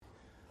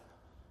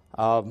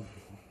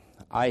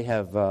I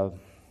have,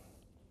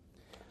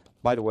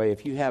 by the way,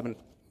 if you haven't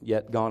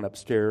yet gone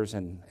upstairs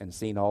and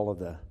seen all of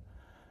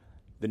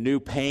the new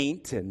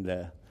paint and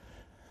the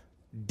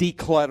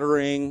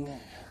decluttering,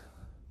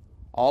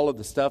 all of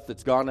the stuff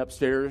that's gone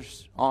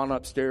upstairs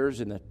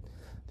in the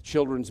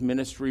children's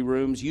ministry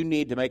rooms, you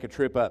need to make a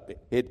trip up.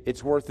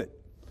 It's worth it.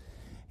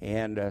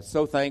 And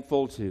so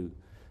thankful to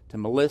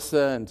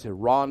Melissa and to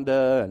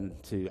Rhonda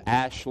and to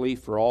Ashley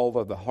for all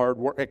of the hard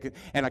work.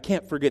 And I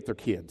can't forget their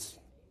kids.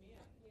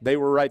 They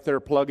were right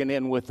there plugging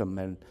in with them,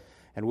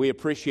 and we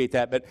appreciate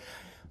that. But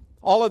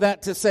all of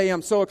that to say,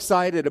 I'm so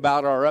excited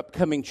about our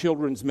upcoming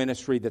children's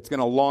ministry that's going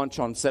to launch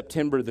on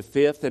September the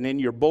 5th. And in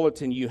your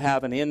bulletin, you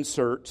have an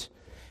insert.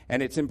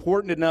 And it's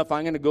important enough,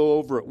 I'm going to go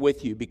over it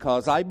with you,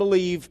 because I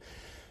believe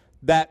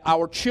that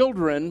our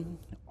children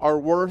are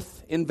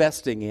worth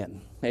investing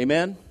in.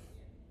 Amen?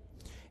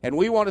 And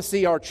we want to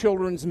see our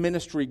children's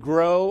ministry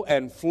grow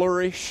and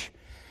flourish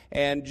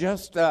and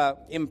just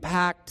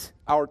impact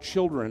our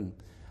children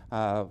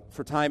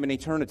for time and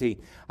eternity.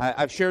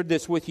 I've shared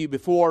this with you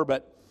before,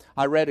 but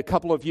I read a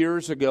couple of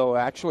years ago,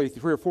 actually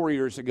 3 or 4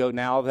 years ago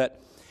now,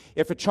 that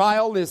if a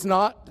child has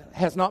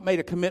not made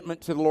a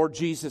commitment to the Lord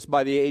Jesus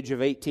by the age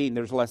of 18,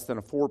 there's less than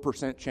a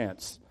 4%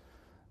 chance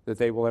that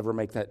they will ever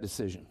make that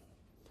decision.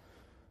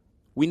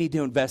 We need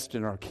to invest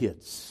in our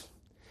kids.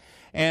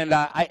 And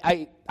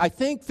I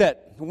think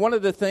that one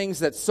of the things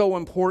that's so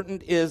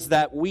important is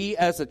that we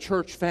as a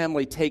church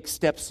family take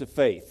steps of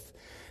faith.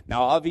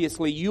 Now,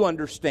 obviously, you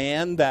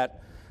understand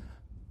that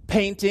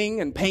painting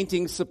and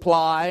painting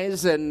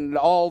supplies and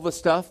all the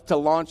stuff to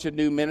launch a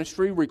new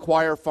ministry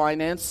require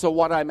finance. So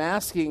what I'm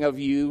asking of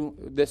you,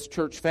 this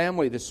church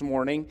family this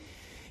morning,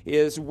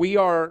 is we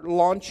are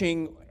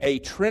launching a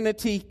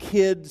Trinity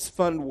Kids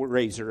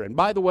fundraiser. And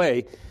by the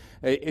way,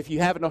 if you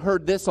haven't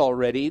heard this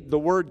already, the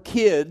word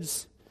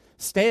kids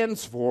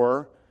stands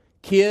for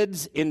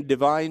Kids in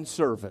Divine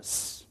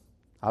Service.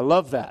 I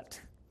love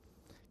that.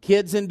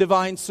 Kids in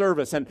Divine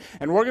Service. And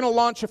we're going to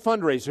launch a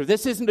fundraiser.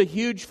 This isn't a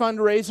huge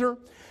fundraiser,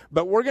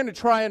 but we're going to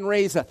try and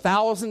raise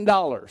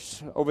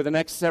 $1,000 over the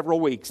next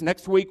several weeks.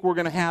 Next week, we're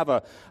going to have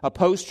a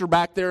poster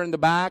back there in the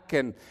back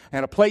and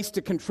a place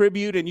to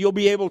contribute, and you'll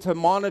be able to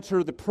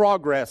monitor the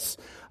progress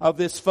of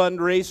this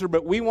fundraiser.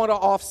 But we want to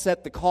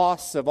offset the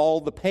costs of all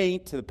the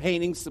paint, the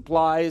painting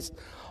supplies,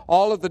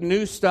 all of the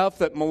new stuff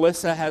that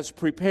Melissa has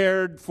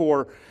prepared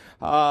for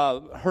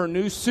her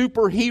new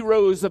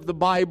Superheroes of the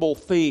Bible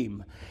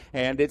theme.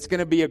 And it's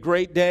going to be a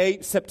great day.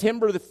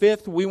 September the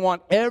 5th, we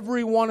want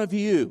every one of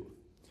you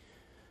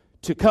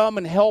to come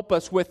and help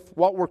us with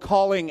what we're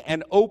calling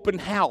an open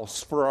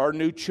house for our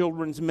new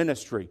children's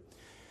ministry.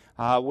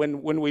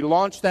 When we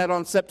launch that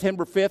on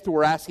September 5th,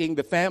 we're asking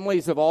the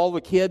families of all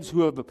the kids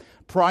who have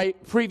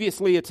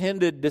previously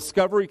attended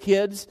Discovery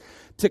Kids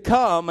to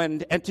come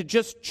and to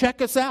just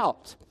check us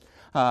out.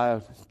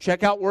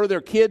 Check out where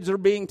their kids are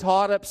being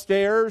taught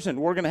upstairs, and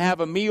we're going to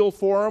have a meal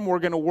for them. We're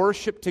going to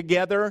worship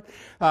together.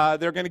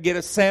 They're going to get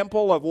a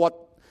sample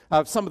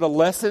of some of the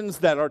lessons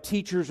that our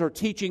teachers are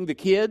teaching the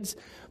kids.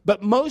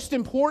 But most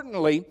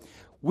importantly,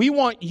 we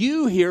want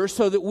you here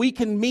so that we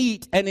can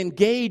meet and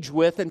engage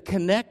with and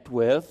connect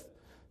with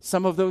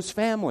some of those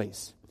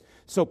families.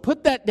 So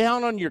put that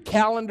down on your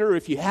calendar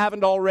if you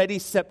haven't already.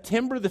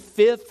 September the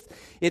 5th.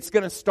 It's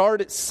going to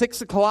start at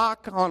 6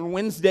 o'clock on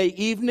Wednesday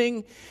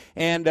evening.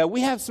 And we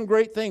have some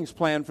great things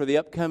planned for the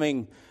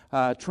upcoming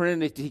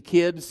Trinity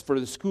Kids for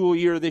the school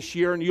year this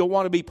year. And you'll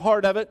want to be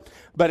part of it.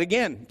 But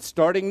again,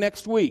 starting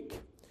next week.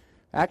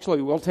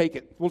 Actually, we'll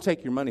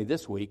take your money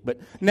this week. But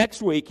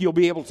next week, you'll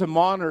be able to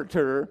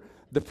monitor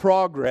the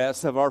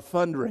progress of our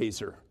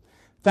fundraiser.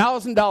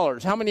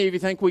 $1,000. How many of you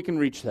think we can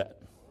reach that?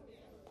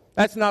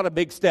 That's not a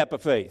big step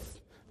of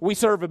faith. We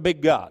serve a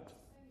big God.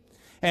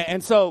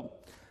 And so,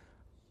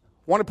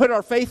 want to put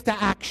our faith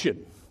to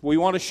action. We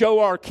want to show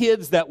our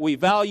kids that we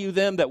value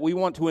them, that we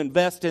want to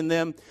invest in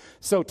them.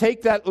 So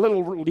take that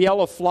little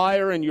yellow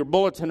flyer in your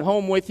bulletin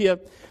home with you.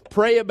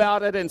 Pray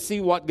about it and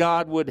see what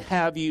God would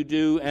have you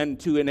do and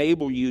to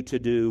enable you to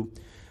do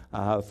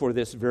for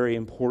this very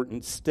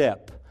important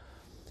step.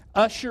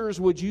 Ushers,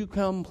 would you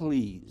come,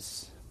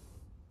 please?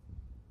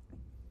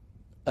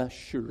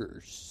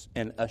 Ushers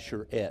and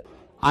usherette.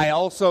 I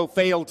also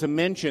failed to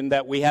mention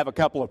that we have a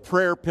couple of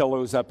prayer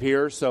pillows up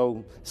here,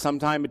 so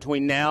sometime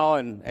between now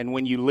and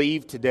when you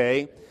leave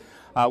today,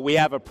 we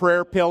have a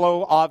prayer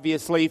pillow,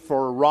 obviously,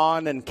 for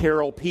Ron and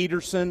Carol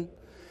Peterson.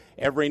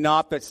 Every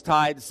knot that's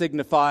tied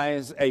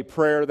signifies a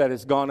prayer that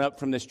has gone up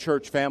from this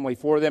church family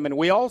for them. And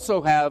we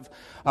also have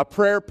a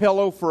prayer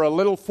pillow for a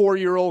little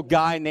 4-year-old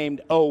guy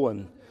named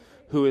Owen,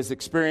 who is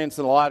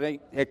experiencing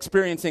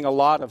a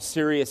lot of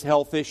serious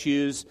health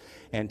issues.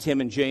 And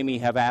Tim and Jamie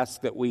have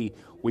asked that we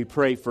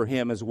pray for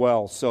him as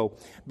well. So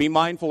be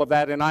mindful of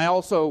that. And I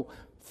also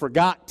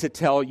forgot to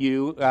tell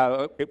you,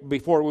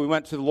 before we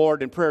went to the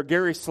Lord in prayer,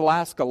 Gary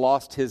Salaska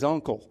lost his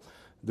uncle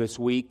this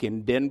week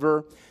in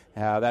Denver.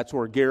 That's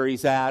where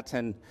Gary's at.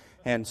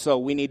 And so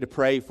we need to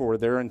pray for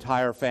their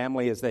entire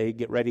family as they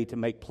get ready to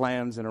make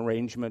plans and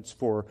arrangements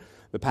for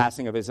the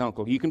passing of his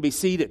uncle. You can be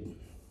seated.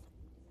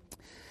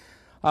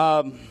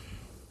 I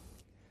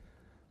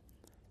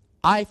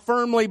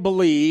firmly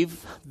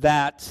believe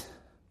that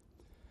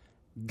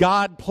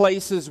God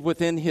places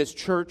within His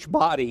church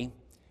body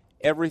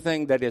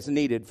everything that is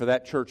needed for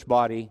that church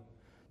body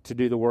to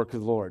do the work of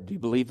the Lord. Do you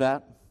believe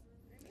that?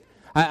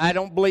 I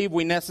don't believe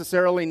we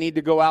necessarily need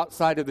to go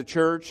outside of the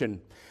church and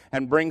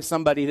bring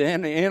somebody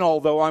in,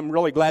 although I'm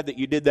really glad that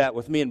you did that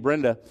with me and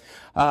Brenda.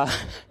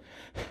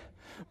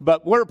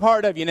 But we're a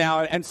part of you now.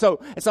 And so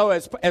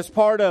as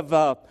part of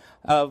our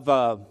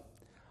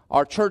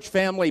church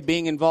family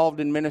being involved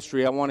in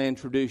ministry, I want to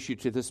introduce you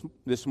to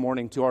this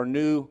morning to our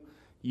new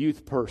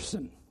youth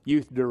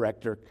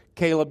director,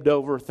 Caleb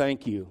Dover.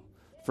 Thank you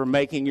for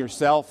making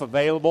yourself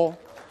available.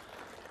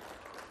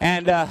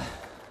 And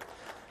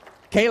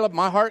Caleb,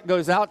 my heart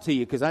goes out to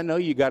you because I know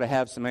you got to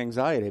have some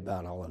anxiety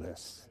about all of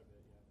this.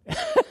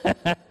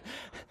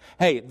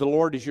 Hey, the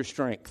Lord is your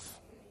strength.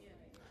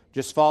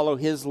 Just follow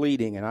His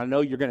leading, and I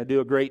know you're going to do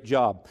a great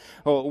job.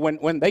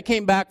 When they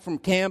came back from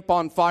camp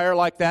on fire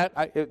like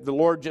that, the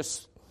Lord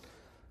just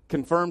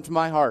confirmed to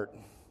my heart,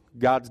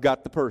 God's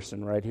got the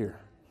person right here.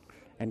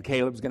 And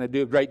Caleb's going to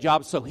do a great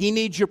job. So he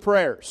needs your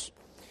prayers.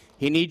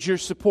 He needs your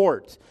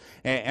support.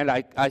 And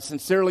I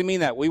sincerely mean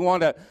that. We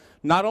want to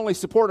not only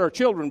support our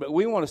children, but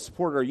we want to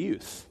support our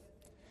youth.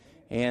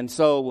 And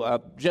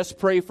so just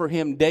pray for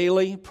him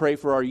daily. Pray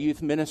for our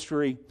youth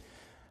ministry.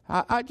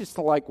 I just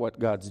like what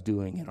God's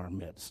doing in our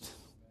midst.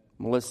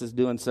 Melissa's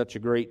doing such a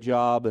great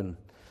job, and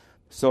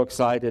so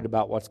excited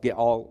about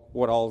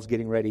what all is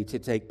getting ready to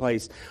take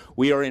place.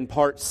 We are in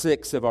part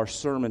 6 of our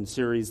sermon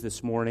series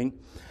this morning.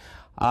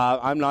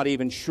 I'm not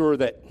even sure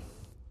that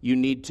you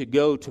need to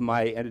go to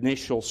my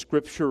initial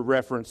scripture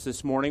reference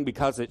this morning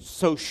because it's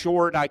so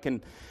short.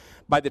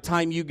 By the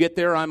time you get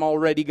there, I'm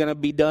already going to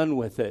be done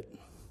with it.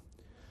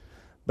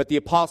 But the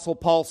Apostle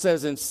Paul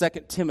says in 2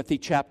 Timothy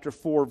chapter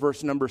 4,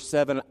 verse number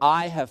 7,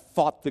 I have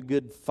fought the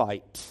good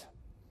fight.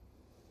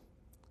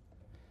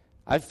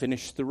 I've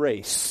finished the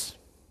race.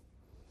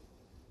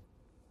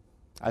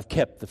 I've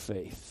kept the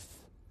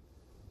faith.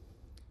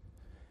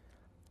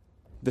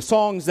 The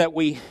songs that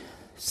we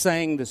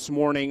sang this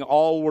morning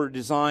all were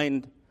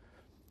designed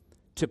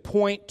to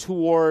point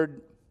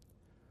toward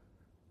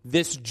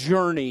this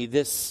journey,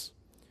 this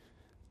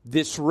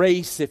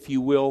race, if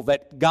you will,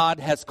 that God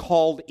has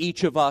called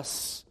each of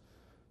us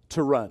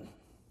to run.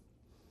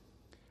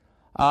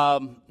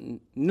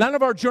 None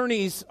of our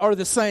journeys are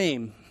the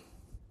same.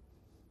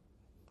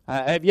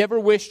 Have you ever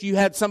wished you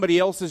had somebody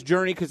else's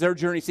journey because their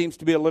journey seems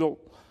to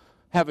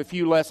have a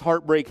few less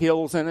heartbreak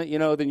hills in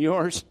it, than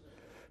yours?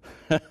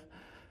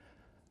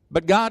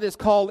 But God has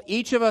called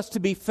each of us to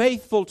be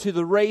faithful to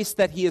the race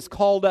that He has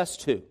called us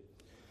to.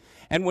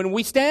 And when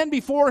we stand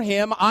before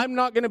Him, I'm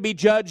not going to be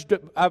judged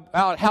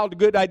about how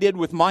good I did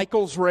with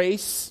Michael's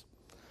race.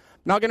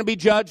 I'm not going to be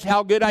judged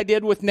how good I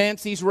did with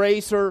Nancy's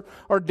race or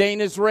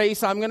Dana's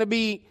race. I'm going to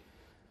be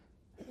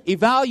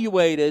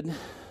evaluated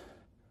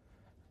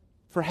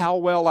for how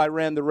well I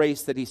ran the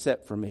race that He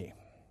set for me.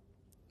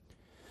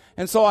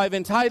 And so I've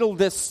entitled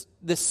this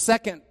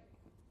sixth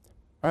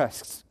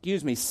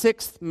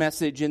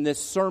message in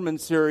this sermon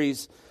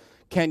series,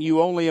 Can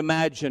You Only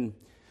Imagine?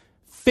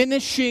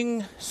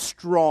 Finishing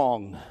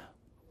strong.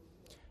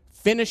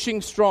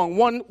 Finishing strong.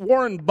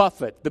 Warren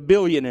Buffett, the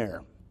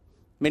billionaire,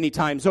 many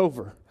times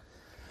over,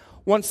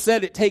 once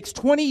said it takes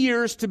 20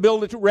 years to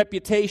build a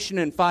reputation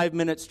and 5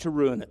 minutes to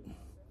ruin it.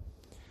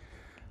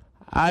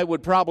 I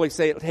would probably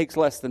say it takes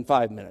less than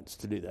 5 minutes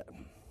to do that.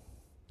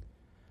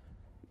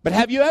 But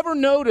have you ever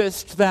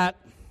noticed that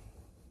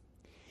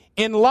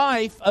in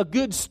life, a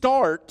good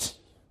start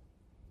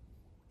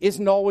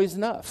isn't always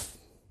enough?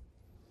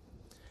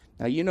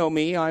 Now, you know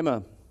me, I'm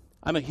a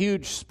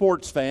huge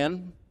sports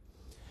fan.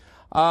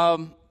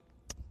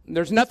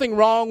 There's nothing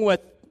wrong with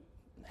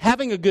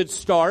having a good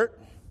start,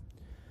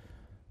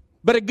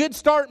 but a good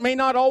start may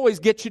not always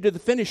get you to the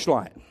finish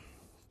line,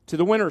 to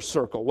the winner's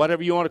circle,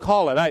 whatever you want to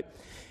call it.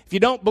 If you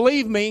don't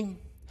believe me,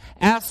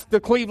 ask the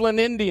Cleveland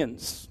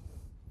Indians.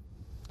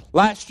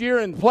 Last year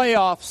in the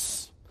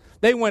playoffs,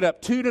 they went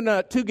up 2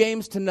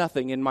 games to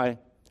nothing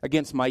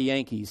against my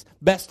Yankees.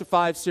 Best of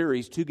 5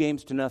 series, 2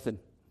 games to nothing.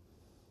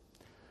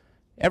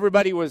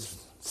 Everybody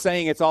was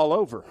saying it's all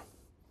over,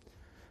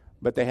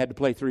 but they had to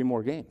play 3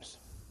 more games.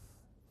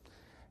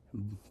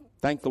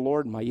 Thank the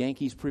Lord, my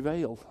Yankees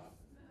prevailed.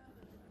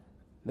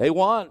 They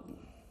won.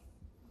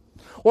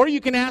 Or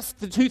you can ask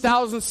the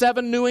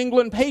 2007 New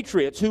England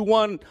Patriots, who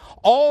won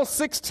all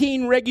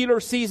 16 regular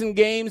season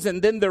games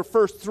and then their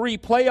first 3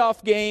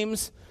 playoff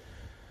games.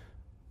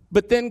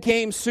 But then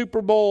came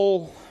Super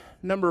Bowl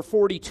number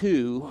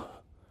 42,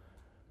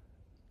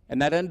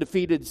 and that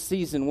undefeated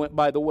season went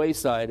by the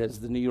wayside as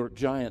the New York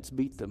Giants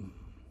beat them.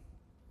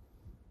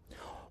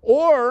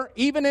 Or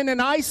even in an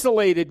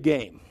isolated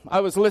game. I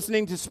was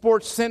listening to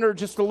Sports Center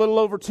just a little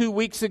over 2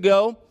 weeks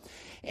ago,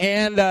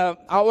 and I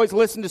always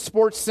listen to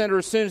Sports Center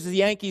as soon as the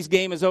Yankees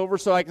game is over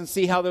so I can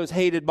see how those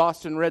hated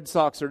Boston Red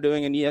Sox are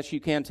doing, and yes, you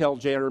can tell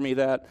Jeremy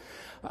that.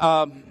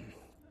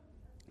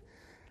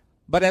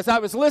 But as I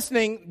was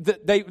listening,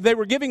 they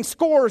were giving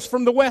scores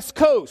from the West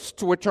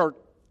Coast, which are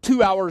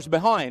 2 hours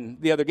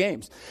behind the other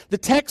games. The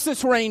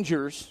Texas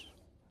Rangers,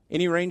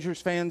 any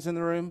Rangers fans in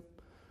the room?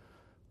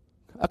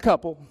 A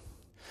couple.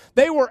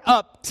 They were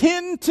up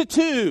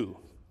 10-2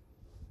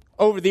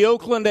 over the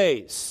Oakland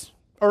A's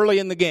early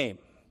in the game.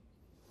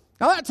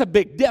 Now that's a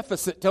big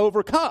deficit to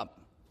overcome.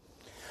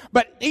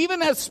 But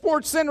even as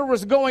SportsCenter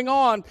was going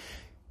on,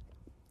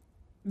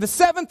 the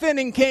seventh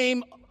inning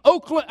came.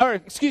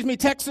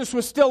 Texas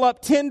was still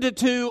up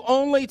 10-2,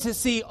 only to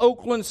see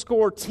Oakland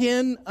score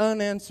 10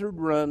 unanswered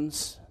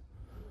runs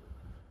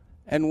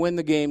and win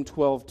the game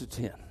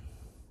 12-10.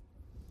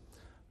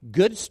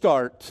 Good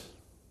start,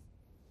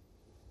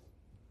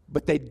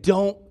 but they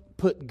don't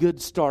put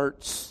good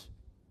starts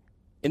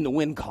in the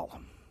win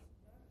column.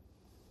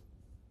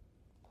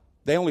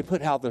 They only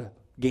put how the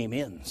game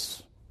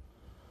ends.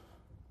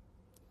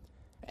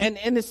 And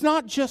it's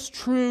not just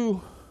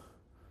true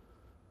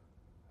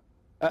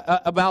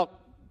about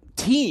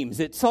teams.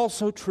 It's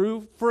also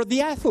true for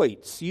the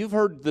athletes. You've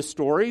heard the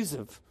stories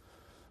of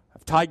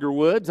Tiger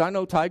Woods. I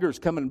know Tiger's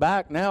coming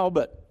back now,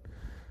 but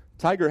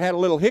Tiger had a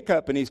little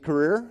hiccup in his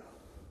career.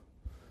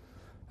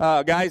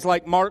 Guys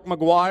like Mark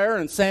McGwire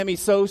and Sammy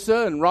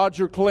Sosa and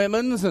Roger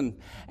Clemens and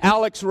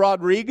Alex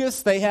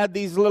Rodriguez, they had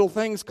these little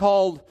things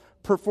called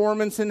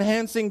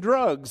performance-enhancing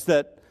drugs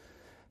that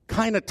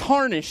kind of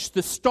tarnished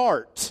the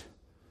start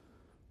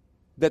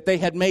that they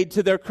had made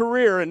to their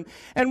career.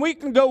 And we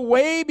can go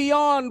way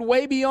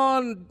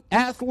beyond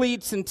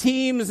athletes and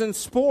teams and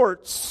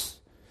sports.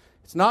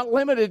 It's not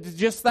limited to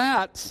just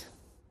that.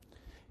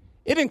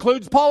 It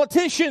includes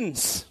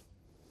politicians.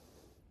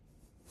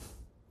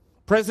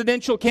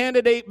 Presidential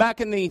candidate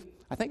back in the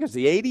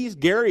 80s,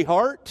 Gary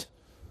Hart,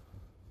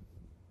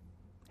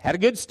 had a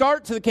good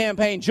start to the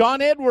campaign.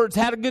 John Edwards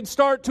had a good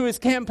start to his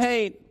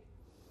campaign.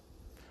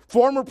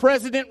 Former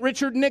President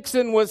Richard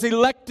Nixon was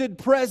elected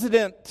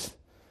president,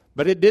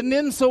 but it didn't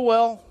end so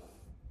well.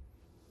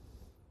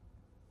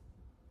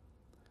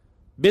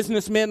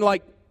 Businessmen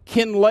like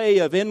Ken Lay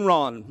of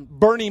Enron,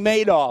 Bernie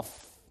Madoff,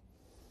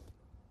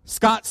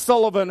 Scott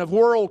Sullivan of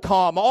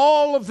WorldCom,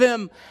 all of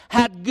them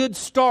had good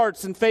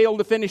starts and failed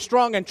to finish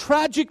strong. And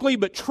tragically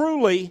but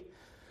truly,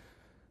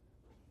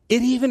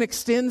 it even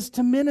extends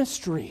to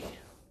ministry.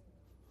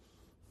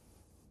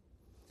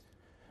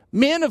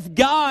 Men of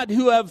God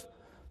who have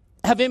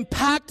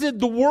impacted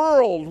the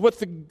world with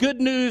the good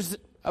news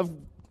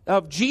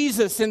of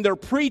Jesus in their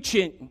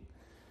preaching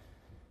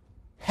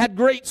had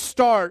great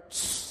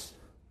starts.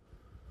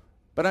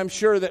 But I'm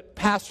sure that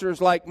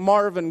pastors like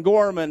Marvin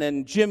Gorman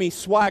and Jimmy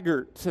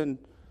Swaggart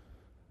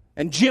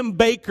and Jim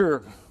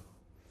Baker,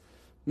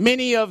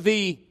 many of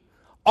the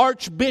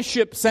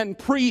archbishops and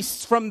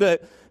priests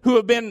who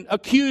have been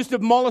accused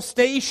of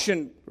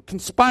molestation,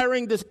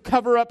 conspiring to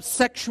cover up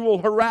sexual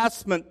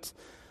harassment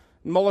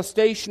and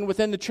molestation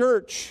within the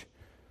church,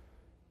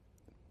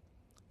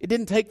 it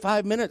didn't take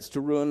 5 minutes to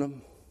ruin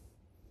them.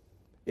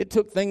 It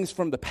took things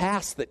from the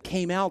past that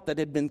came out that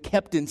had been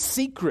kept in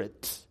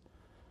secret,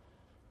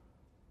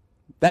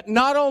 that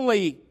not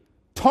only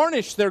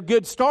tarnished their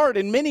good start,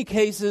 in many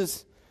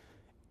cases,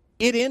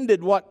 it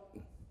ended what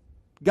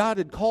God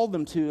had called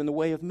them to in the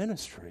way of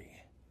ministry.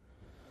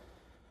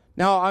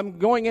 Now, I'm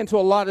going into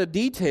a lot of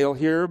detail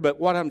here, but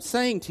what I'm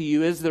saying to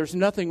you is there's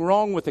nothing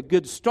wrong with a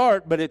good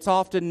start, but it's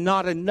often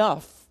not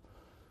enough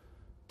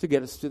to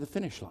get us to the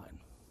finish line.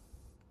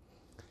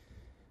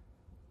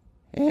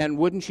 And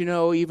wouldn't you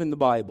know, even the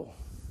Bible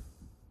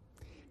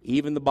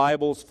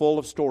is full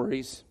of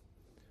stories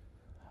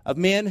of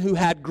men who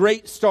had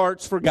great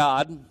starts for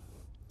God,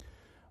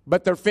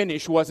 but their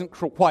finish wasn't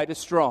quite as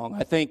strong.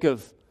 I think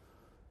of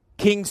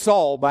King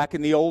Saul back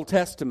in the Old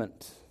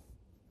Testament.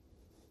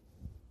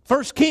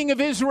 First king of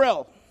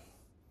Israel,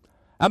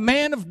 a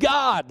man of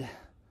God,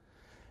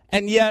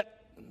 and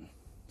yet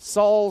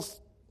Saul's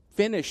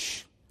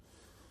finish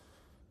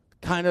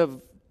kind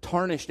of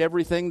tarnished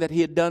everything that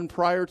he had done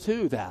prior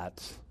to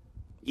that.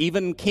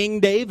 Even King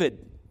David's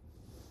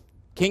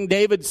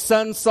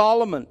son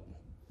Solomon.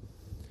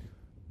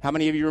 How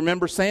many of you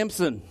remember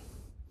Samson?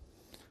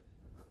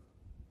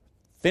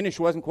 Finish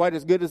wasn't quite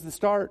as good as the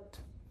start.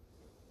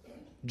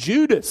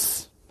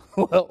 Judas.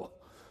 Well,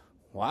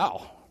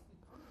 wow.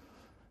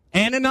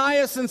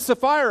 Ananias and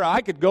Sapphira.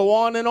 I could go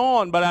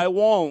on, but I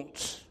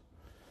won't.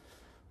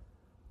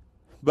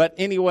 But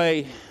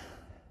anyway,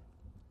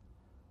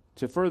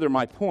 to further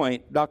my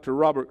point, Dr.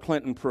 Robert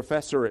Clinton,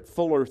 professor at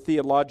Fuller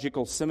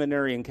Theological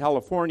Seminary in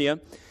California,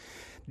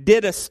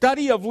 did a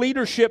study of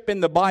leadership in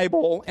the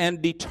Bible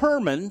and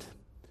determined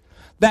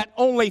that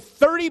only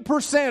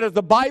 30% of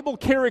the Bible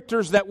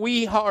characters that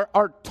we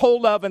are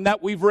told of and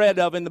that we've read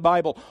of in the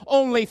Bible,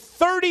 only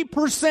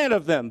 30%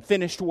 of them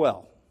finished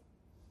well.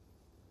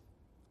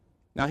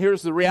 Now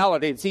here's the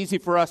reality. It's easy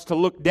for us to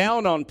look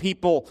down on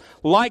people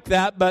like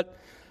that, but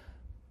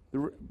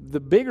the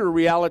bigger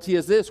reality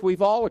is this.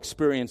 We've all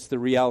experienced the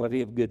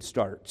reality of good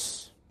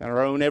starts in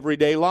our own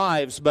everyday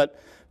lives,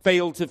 but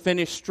failed to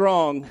finish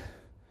strong.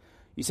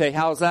 You say,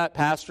 how's that,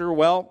 Pastor?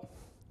 Well,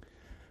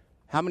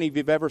 how many of you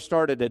have ever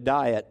started a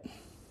diet?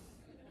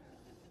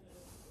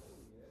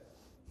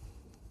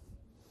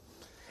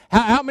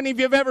 How many of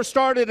you have ever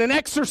started an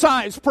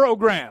exercise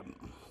program?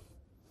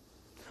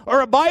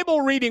 Or a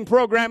Bible reading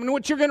program in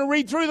which you're going to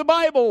read through the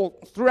Bible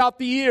throughout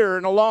the year,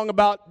 and along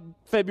about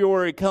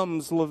February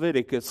comes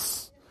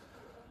Leviticus.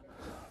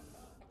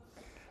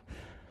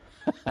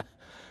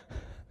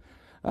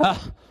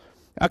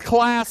 A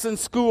class in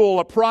school,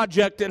 a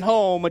project at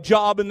home, a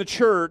job in the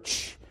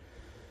church.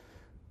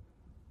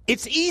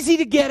 It's easy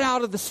to get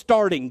out of the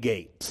starting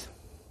gate.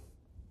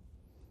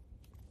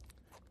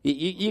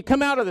 You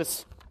come out of the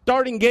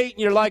starting gate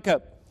and you're like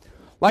a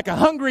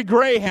hungry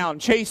greyhound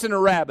chasing a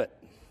rabbit.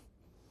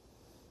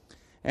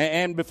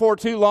 And before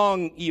too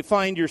long, you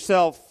find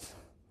yourself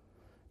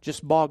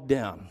just bogged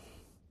down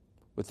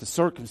with the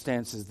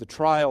circumstances, the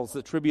trials,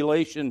 the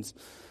tribulations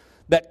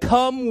that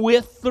come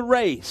with the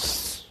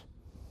race.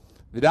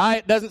 The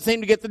diet doesn't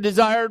seem to get the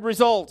desired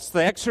results.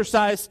 The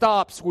exercise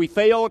stops. We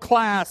fail a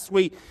class.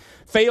 We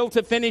fail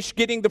to finish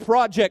getting the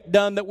project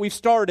done that we've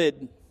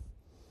started.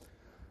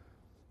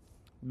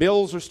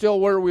 Bills are still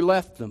where we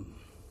left them,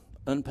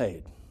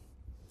 unpaid.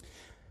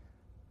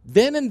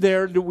 Then and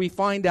there do we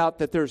find out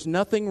that there's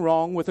nothing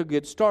wrong with a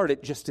good start.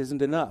 It just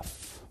isn't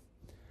enough.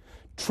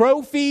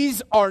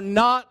 Trophies are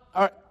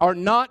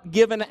not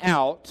given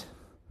out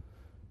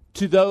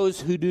to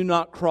those who do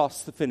not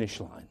cross the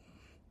finish line.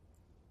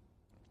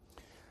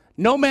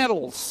 No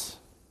medals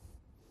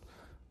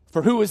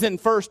for who was in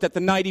first at the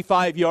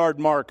 95-yard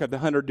mark of the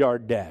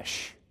 100-yard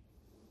dash.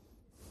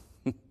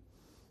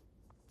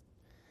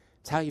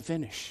 It's how you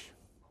finish.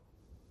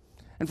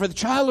 And for the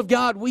child of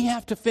God, we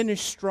have to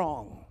finish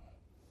strong.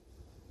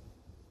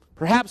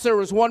 Perhaps there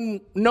was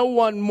no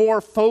one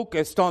more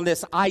focused on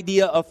this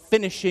idea of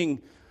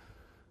finishing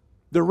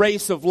the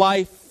race of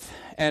life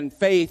and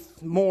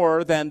faith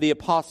more than the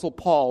Apostle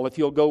Paul. If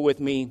you'll go with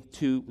me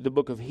to the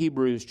book of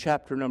Hebrews,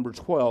 chapter number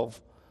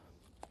 12.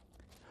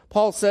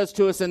 Paul says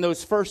to us in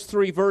those first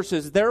 3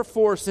 verses,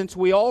 "Therefore, since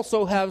we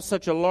also have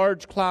such a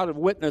large cloud of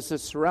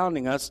witnesses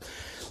surrounding us,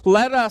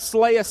 let us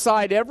lay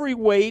aside every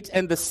weight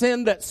and the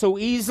sin that so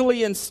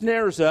easily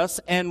ensnares us,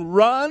 and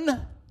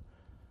run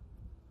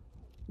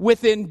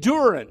with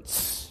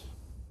endurance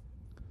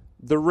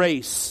the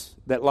race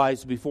that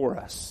lies before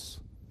us."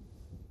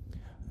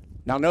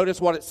 Now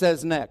notice what it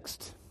says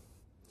next.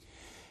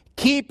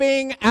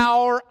 "Keeping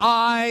our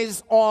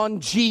eyes on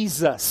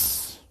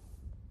Jesus,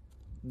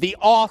 the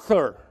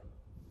author,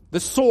 the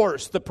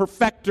source, the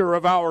perfecter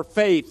of our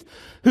faith,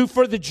 who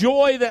for the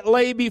joy that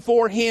lay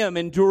before him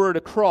endured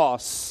a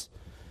cross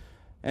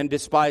and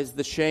despised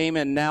the shame,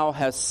 and now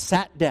has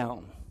sat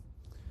down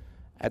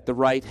at the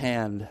right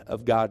hand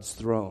of God's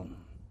throne."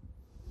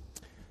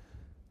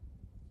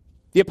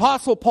 The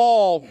Apostle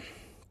Paul,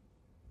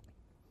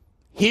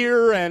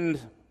 here and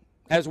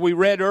as we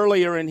read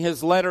earlier in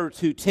his letter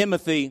to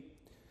Timothy,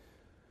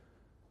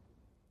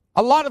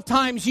 a lot of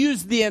times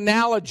used the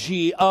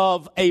analogy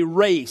of a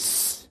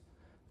race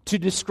to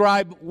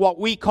describe what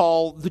we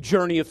call the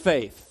journey of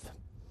faith.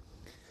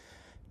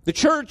 The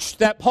church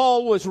that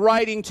Paul was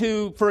writing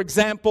to, for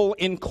example,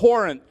 in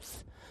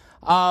Corinth,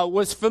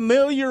 was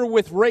familiar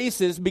with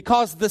races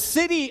because the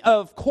city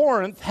of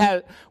Corinth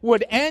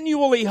would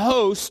annually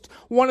host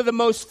one of the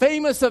most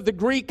famous of the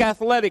Greek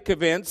athletic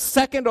events,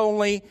 second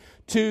only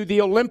to the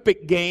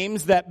Olympic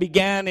Games that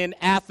began in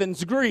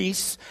Athens,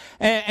 Greece.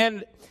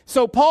 And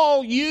so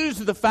Paul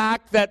used the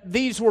fact that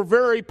these were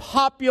very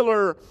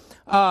popular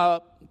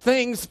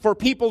things for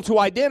people to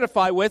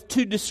identify with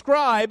to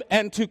describe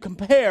and to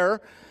compare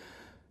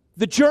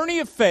the journey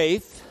of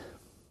faith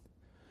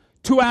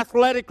to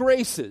athletic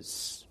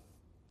races.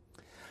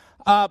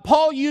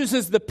 Paul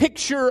uses the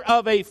picture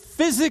of a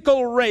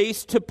physical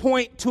race to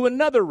point to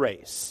another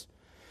race.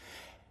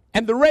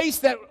 And the race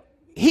that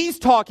he's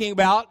talking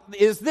about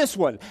is this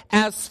one.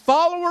 As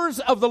followers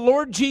of the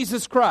Lord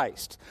Jesus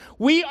Christ,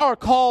 we are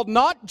called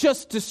not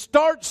just to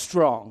start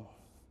strong,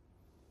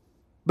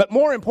 but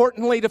more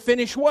importantly, to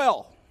finish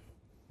well.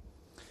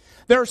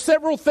 There are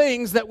several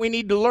things that we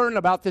need to learn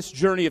about this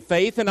journey of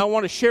faith, and I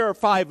want to share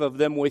 5 of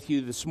them with you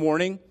this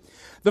morning.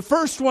 The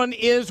first one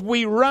is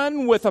we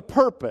run with a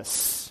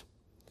purpose.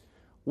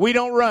 We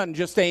don't run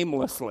just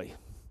aimlessly.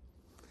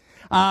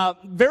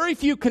 Very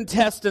few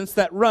contestants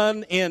that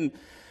run in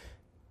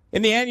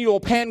the annual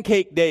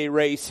Pancake Day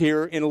race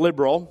here in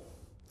Liberal,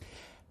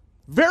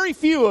 very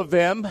few of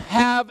them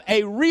have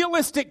a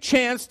realistic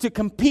chance to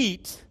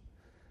compete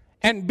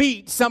and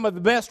beat some of the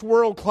best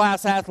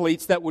world-class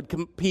athletes that would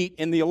compete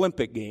in the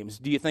Olympic Games.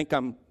 Do you think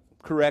I'm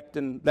correct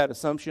in that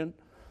assumption?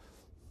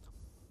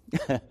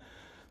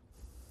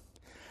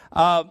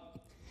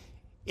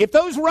 If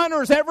those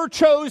runners ever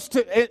chose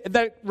to,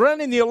 that run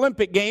in the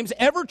Olympic Games,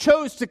 ever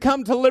chose to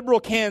come to Liberal,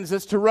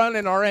 Kansas to run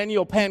in our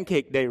annual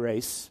Pancake Day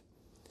race,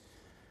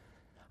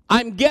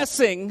 I'm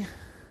guessing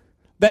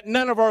that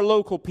none of our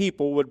local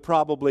people would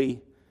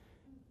probably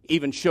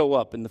even show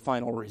up in the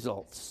final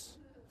results.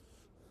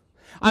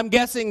 I'm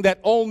guessing that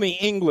only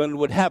England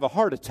would have a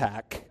heart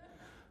attack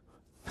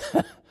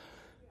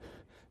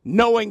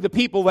knowing the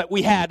people that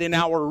we had in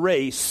our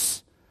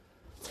race.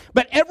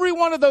 But every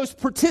one of those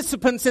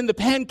participants in the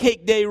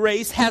Pancake Day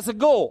race has a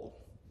goal.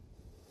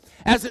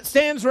 As it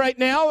stands right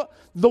now,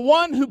 the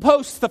one who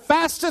posts the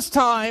fastest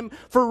time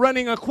for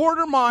running a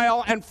quarter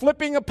mile and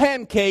flipping a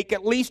pancake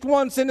at least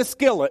once in a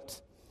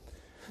skillet,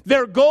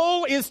 their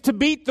goal is to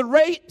beat the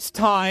race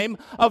time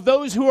of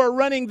those who are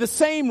running the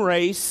same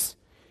race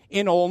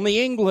in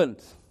Olney,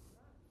 England.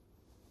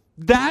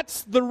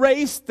 That's the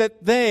race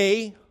that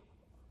they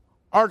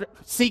are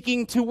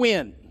seeking to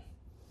win.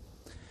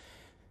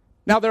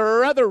 Now, there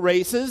are other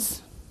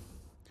races.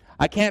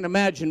 I can't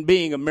imagine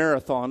being a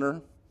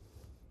marathoner.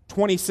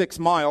 26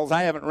 miles.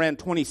 I haven't ran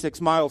 26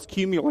 miles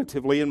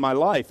cumulatively in my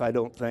life, I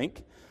don't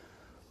think.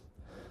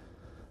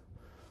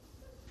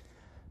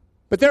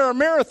 But there are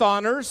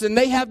marathoners, and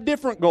they have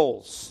different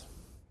goals.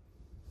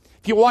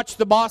 If you watch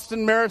the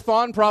Boston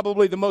Marathon,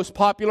 probably the most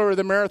popular of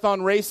the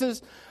marathon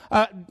races,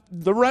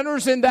 the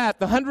runners in that,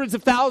 the hundreds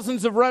of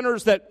thousands of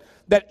runners that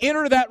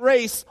enter that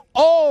race,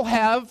 all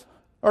have,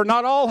 or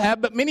not all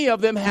have, but many of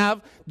them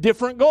have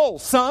different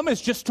goals. Some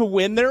is just to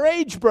win their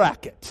age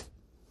bracket.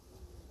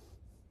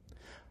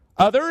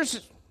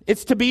 Others,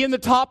 it's to be in the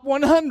top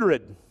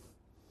 100.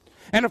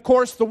 And of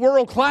course, the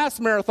world-class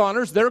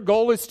marathoners, their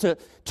goal is to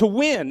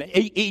win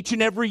each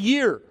and every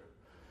year.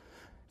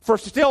 For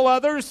still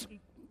others,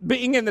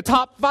 being in the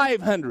top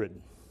 500.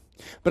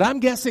 But I'm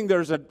guessing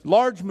there's a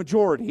large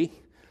majority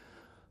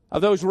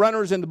of those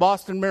runners in the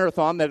Boston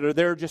Marathon that are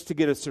there just to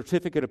get a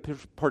certificate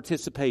of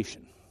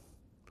participation.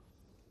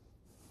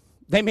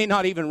 They may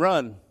not even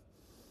run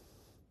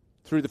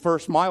through the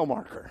first mile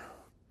marker.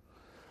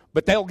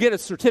 But they'll get a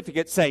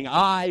certificate saying,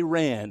 I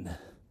ran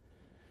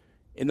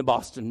in the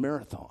Boston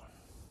Marathon.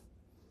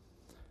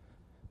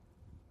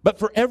 But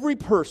for every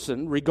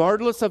person,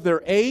 regardless of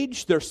their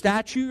age, their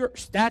stature,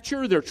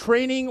 their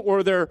training,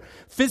 or their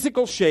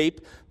physical shape,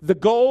 the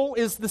goal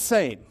is the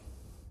same.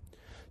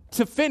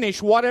 To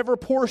finish whatever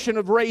portion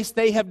of race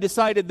they have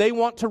decided they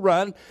want to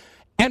run,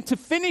 and to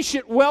finish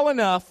it well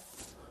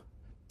enough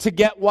to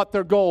get what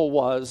their goal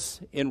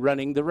was in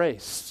running the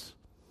race.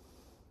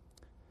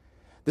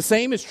 The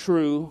same is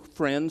true,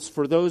 friends,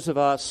 for those of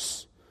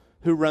us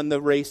who run the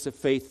race of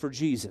faith for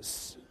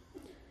Jesus.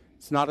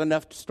 It's not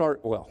enough to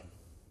start well.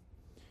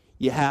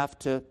 You have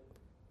to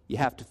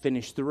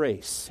finish the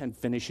race and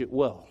finish it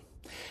well.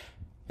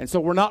 And so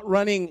we're not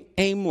running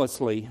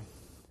aimlessly.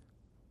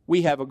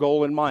 We have a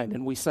goal in mind,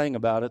 and we sang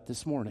about it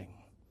this morning.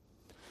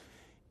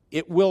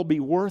 It will be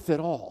worth it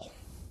all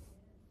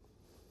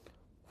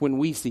when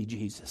we see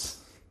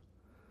Jesus.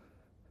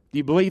 Do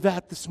you believe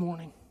that this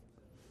morning?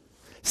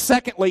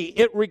 Secondly,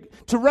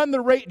 to run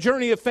the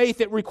journey of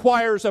faith, it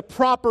requires a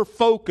proper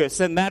focus,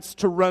 and that's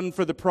to run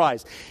for the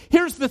prize.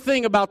 Here's the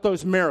thing about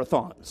those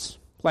marathons,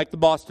 like the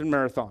Boston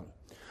Marathon.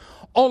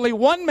 Only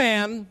one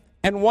man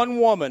and one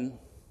woman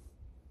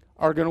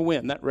are going to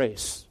win that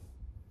race.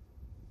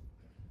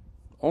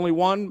 Only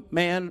one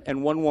man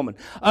and one woman.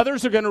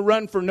 Others are going to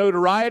run for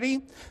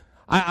notoriety.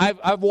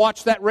 I've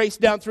watched that race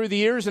down through the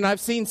years, and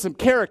I've seen some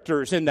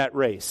characters in that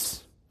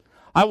race.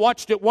 I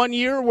watched it one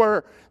year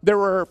where there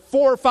were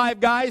 4 or 5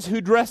 guys who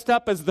dressed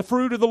up as the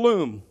Fruit of the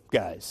Loom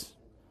guys.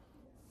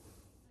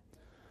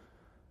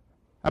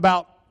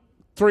 About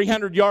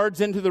 300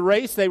 yards into the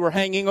race, they were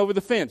hanging over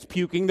the fence,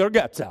 puking their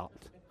guts out.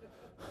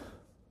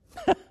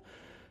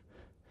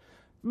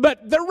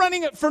 But they're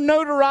running it for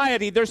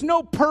notoriety. There's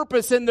no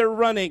purpose in their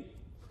running.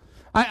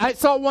 I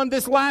saw one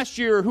this last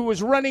year who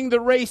was running the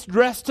race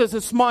dressed as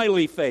a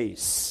smiley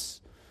face.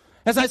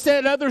 As I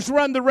said, others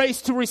run the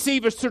race to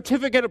receive a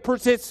certificate of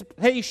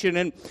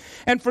participation,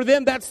 and for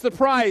them that's the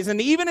prize. And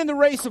even in the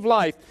race of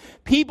life,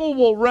 people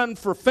will run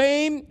for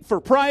fame, for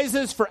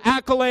prizes, for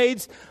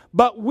accolades,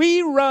 but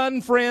we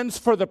run, friends,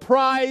 for the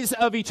prize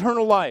of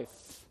eternal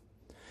life.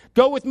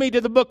 Go with me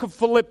to the book of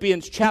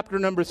Philippians, chapter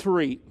number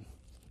 3.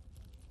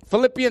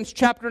 Philippians,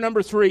 chapter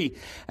number 3.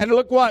 And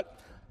look what,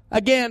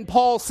 again,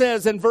 Paul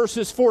says in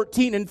verses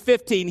 14 and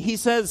 15. He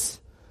says,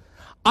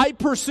 I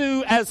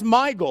pursue as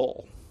my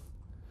goal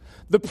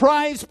the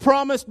prize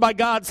promised by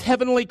God's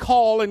heavenly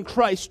call in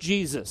Christ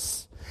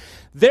Jesus.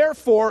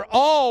 Therefore,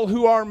 all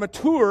who are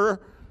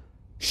mature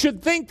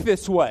should think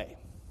this way.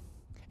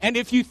 And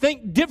if you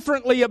think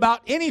differently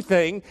about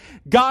anything,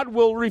 God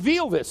will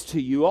reveal this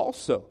to you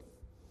also.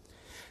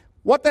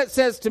 What that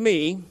says to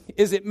me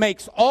is it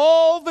makes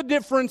all the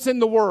difference in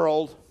the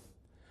world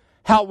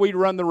how we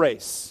run the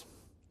race.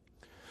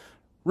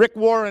 Rick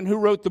Warren, who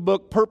wrote the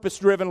book Purpose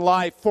Driven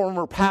Life,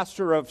 former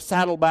pastor of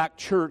Saddleback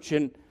Church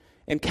in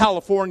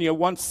California,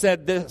 once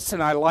said this,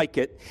 and I like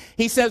it.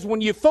 He says, when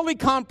you fully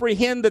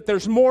comprehend that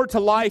there's more to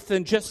life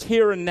than just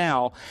here and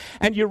now,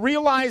 and you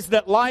realize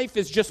that life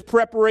is just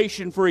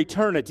preparation for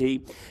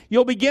eternity,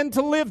 you'll begin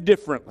to live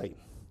differently.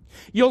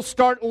 You'll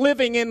start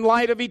living in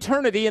light of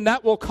eternity, and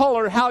that will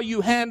color how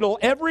you handle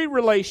every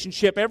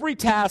relationship, every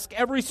task,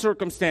 every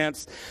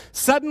circumstance.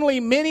 Suddenly,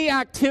 many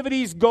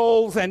activities,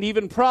 goals, and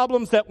even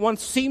problems that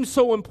once seemed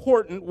so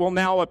important will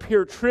now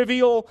appear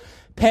trivial,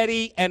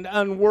 petty, and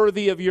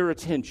unworthy of your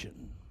attention.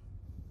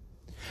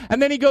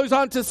 And then he goes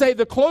on to say,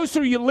 the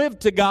closer you live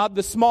to God,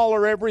 the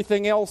smaller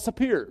everything else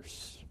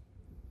appears.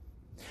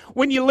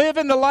 When you live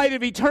in the light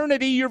of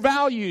eternity, your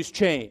values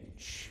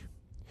change.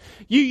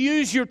 You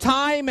use your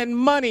time and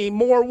money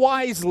more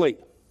wisely.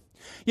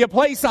 You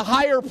place a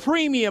higher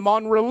premium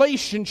on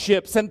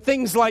relationships and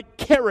things like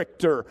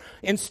character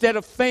instead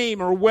of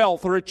fame or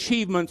wealth or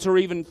achievements or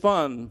even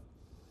fun.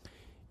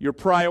 Your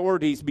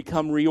priorities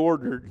become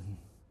reordered.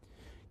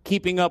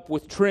 Keeping up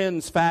with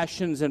trends,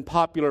 fashions, and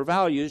popular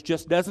values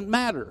just doesn't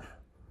matter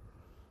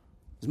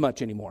as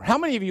much anymore. How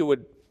many of you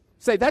would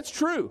say that's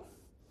true?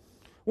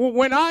 Well,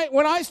 when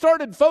I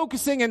started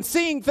focusing and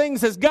seeing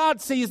things as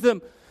God sees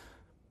them,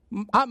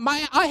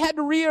 I had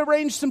to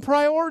rearrange some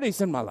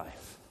priorities in my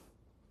life.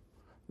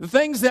 The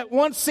things that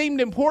once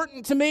seemed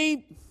important to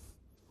me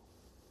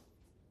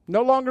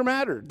no longer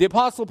mattered. The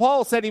Apostle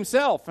Paul said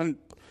himself, and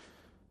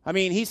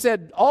he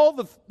said all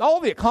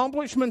the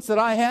accomplishments that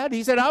I had,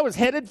 he said I was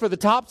headed for the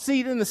top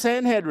seat in the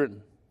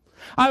Sanhedrin.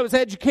 I was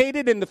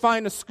educated in the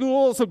finest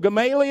schools of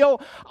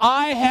Gamaliel.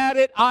 I had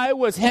it. I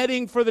was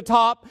heading for the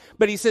top.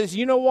 But he says,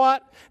 you know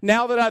what?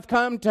 Now that I've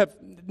come to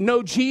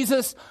know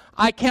Jesus,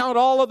 I count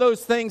all of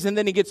those things. And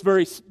then he gets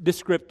very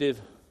descriptive.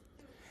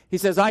 He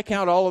says, I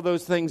count all of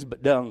those things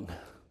but dung.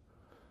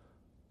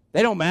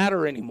 They don't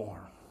matter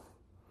anymore.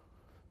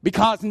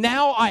 Because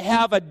now I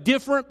have a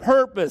different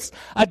purpose,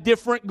 a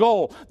different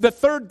goal. The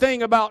third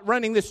thing about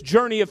running this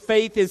journey of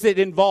faith is it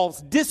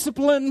involves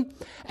discipline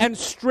and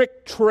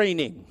strict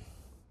training.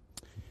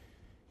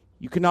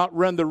 You cannot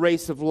run the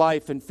race of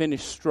life and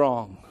finish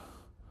strong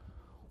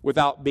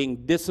without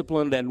being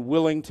disciplined and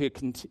willing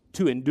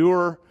to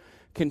endure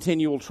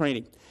continual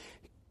training.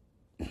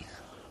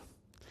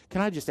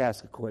 Can I just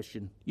ask a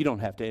question? You don't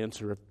have to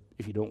answer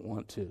if you don't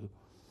want to.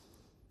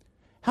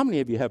 How many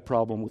of you have a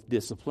problem with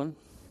discipline?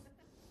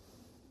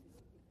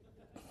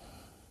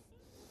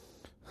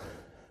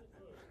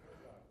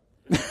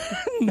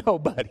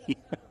 Nobody.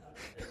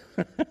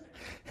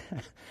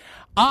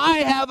 I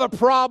have a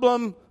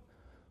problem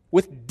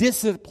with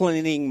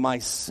disciplining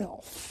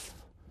myself.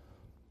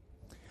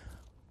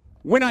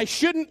 When I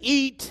shouldn't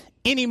eat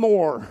any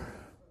more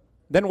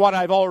than what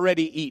I've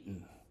already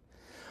eaten.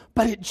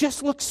 But it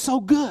just looks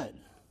so good.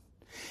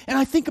 And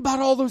I think about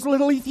all those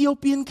little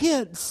Ethiopian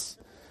kids.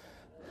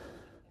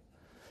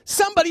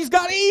 Somebody's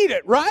got to eat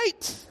it,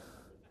 right?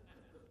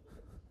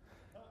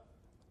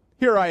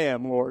 Here I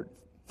am, Lord.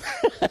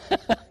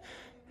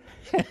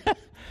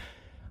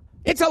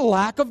 It's a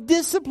lack of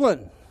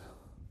discipline.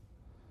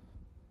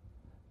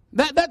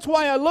 That's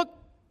why I look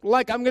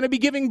like I'm going to be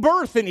giving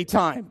birth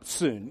anytime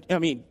soon.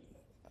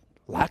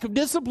 Lack of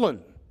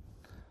discipline.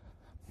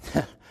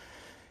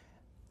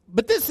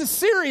 But this is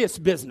serious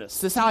business,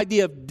 this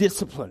idea of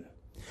discipline.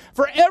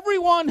 For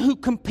everyone who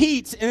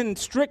competes in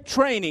strict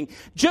training,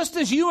 just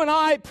as you and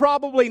I,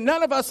 probably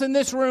none of us in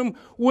this room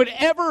would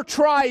ever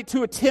try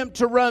to attempt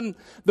to run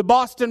the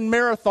Boston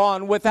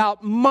Marathon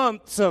without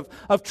months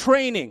of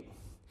training.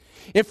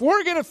 If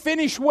we're going to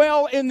finish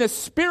well in the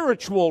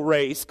spiritual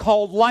race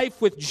called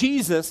life with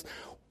Jesus,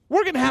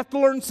 we're going to have to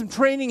learn some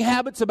training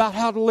habits about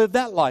how to live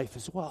that life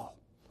as well.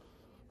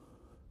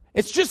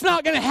 It's just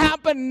not going to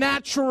happen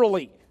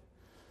naturally.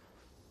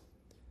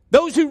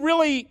 Those who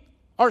really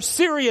are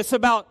serious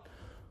about,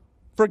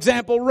 for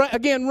example,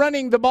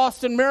 running the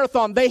Boston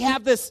Marathon, they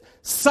have this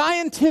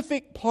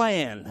scientific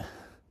plan.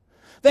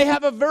 They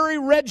have a very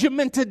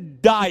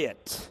regimented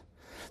diet.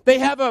 They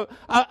have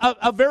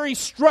a very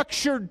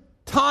structured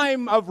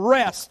time of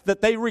rest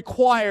that they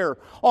require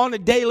on a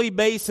daily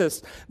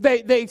basis.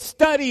 They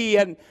study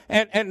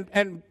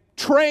and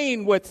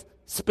train with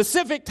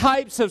specific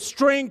types of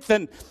strength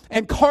and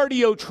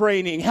cardio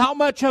training. How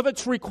much of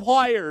it's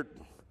required?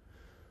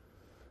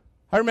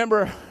 I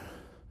remember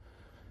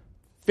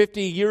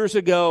 50 years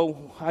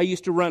ago, I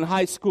used to run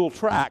high school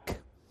track.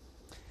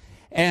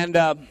 And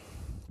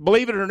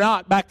believe it or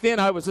not, back then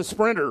I was a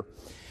sprinter.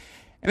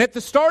 And at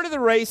the start of the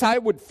race, I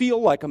would feel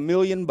like $1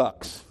 million.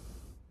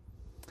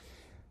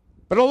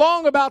 But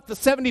along about the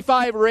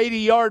 75 or 80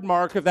 yard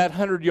mark of that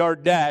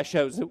 100-yard dash,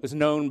 as it was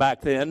known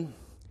back then,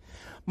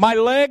 my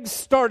legs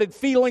started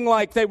feeling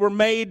like they were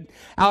made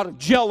out of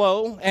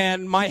Jell-O,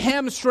 and my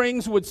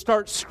hamstrings would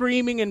start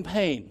screaming in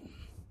pain.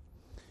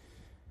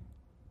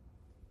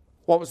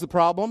 What was the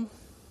problem?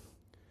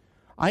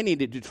 I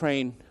needed to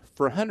train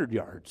for 100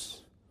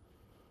 yards,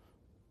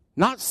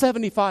 not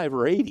 75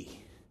 or 80.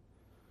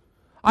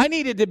 I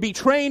needed to be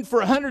trained for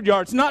 100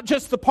 yards, not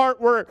just the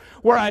part where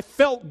I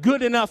felt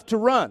good enough to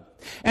run.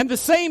 And the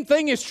same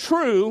thing is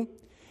true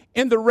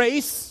in the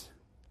race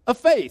of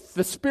faith,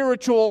 the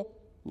spiritual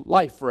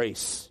life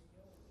race.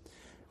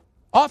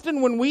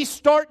 Often when we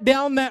start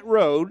down that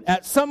road,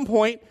 at some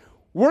point,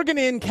 we're going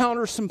to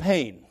encounter some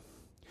pain.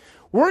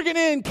 We're going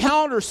to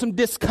encounter some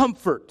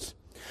discomfort.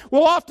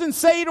 We'll often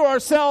say to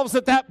ourselves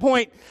at that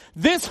point,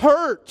 this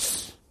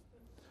hurts.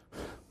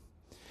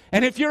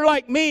 And if you're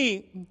like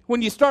me,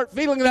 when you start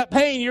feeling that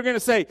pain, you're going to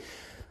say,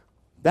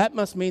 that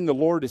must mean the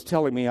Lord is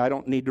telling me I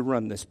don't need to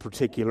run this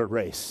particular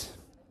race.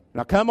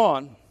 Now come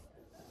on.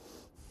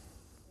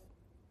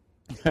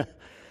 Let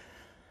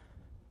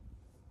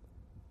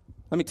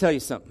me tell you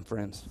something,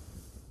 friends.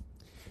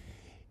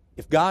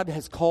 If God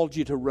has called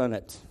you to run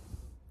it,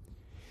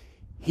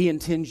 He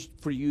intends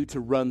for you to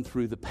run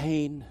through the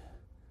pain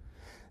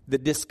the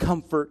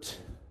discomfort,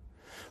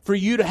 for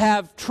you to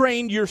have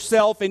trained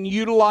yourself in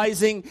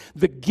utilizing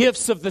the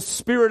gifts of the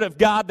Spirit of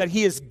God that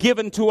He has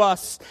given to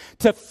us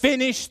to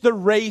finish the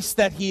race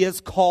that He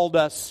has called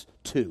us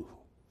to.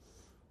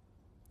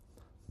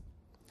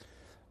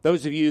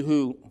 Those of you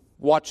who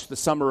watch the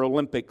Summer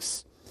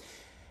Olympics,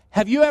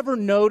 have you ever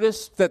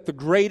noticed that the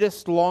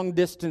greatest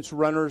long-distance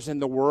runners in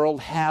the world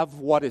have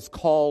what is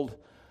called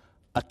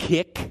a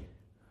kick?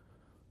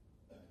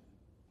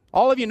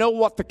 All of you know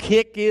what the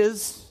kick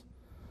is?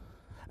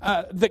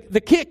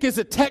 The kick is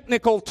a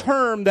technical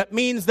term that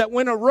means that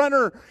when a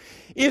runner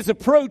is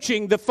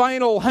approaching the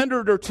final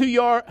 100 or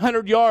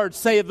 200 yards,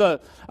 say of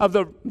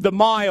the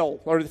mile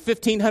or the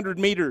 1,500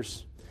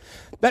 meters,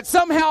 that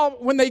somehow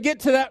when they get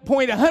to that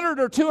point, 100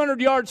 or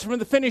 200 yards from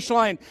the finish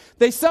line,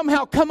 they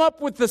somehow come up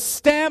with the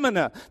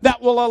stamina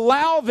that will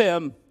allow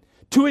them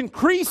to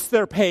increase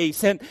their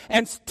pace and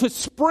to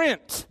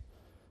sprint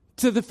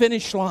to the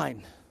finish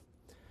line.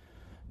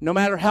 No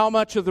matter how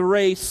much of the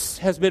race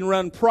has been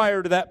run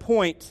prior to that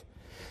point,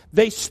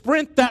 they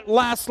sprint that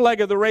last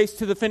leg of the race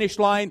to the finish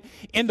line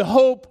in the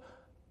hope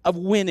of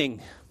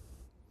winning.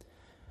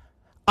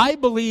 I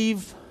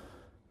believe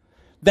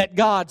that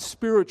God,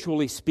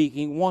 spiritually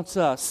speaking, wants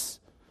us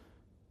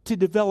to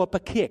develop a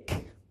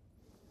kick.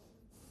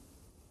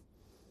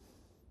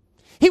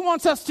 He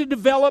wants us to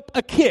develop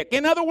a kick.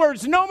 In other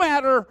words, no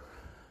matter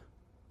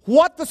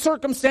what the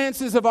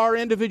circumstances of our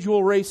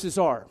individual races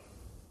are,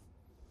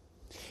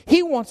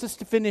 He wants us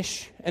to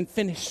finish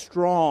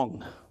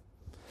strong.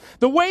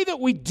 The way that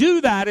we do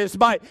that is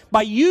by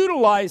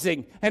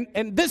utilizing,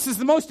 and this is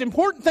the most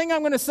important thing I'm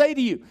going to say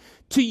to you,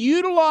 to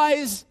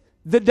utilize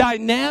the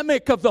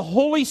dynamic of the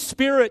Holy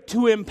Spirit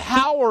to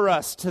empower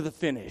us to the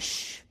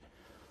finish.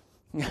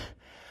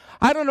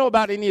 I don't know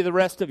about any of the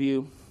rest of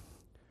you,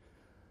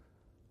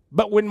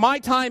 but when my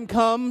time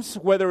comes,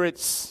 whether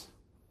it's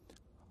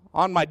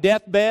on my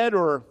deathbed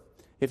or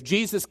if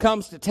Jesus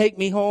comes to take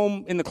me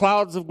home in the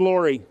clouds of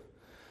glory,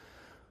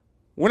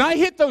 when I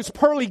hit those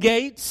pearly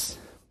gates,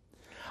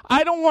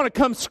 I don't want to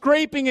come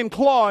scraping and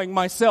clawing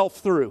myself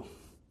through.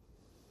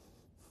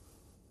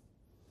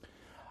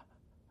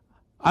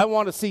 I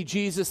want to see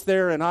Jesus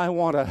there, and I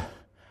want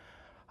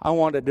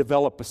to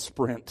develop a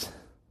sprint.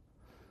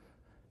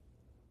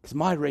 Because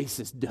my race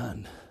is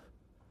done.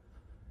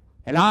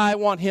 And I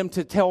want Him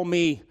to tell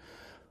me,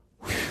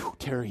 "Whew,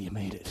 Terry, you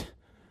made it."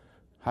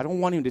 I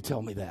don't want Him to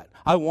tell me that.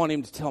 I want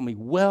Him to tell me,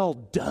 "Well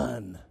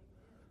done.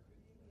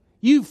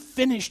 You've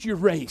finished your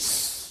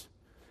race.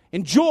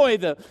 Enjoy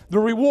the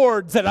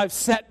rewards that I've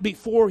set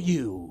before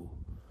you."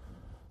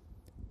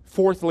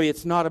 Fourthly,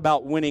 it's not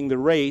about winning the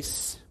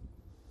race.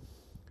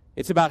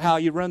 It's about how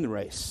you run the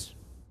race.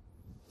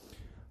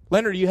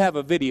 Leonard, you have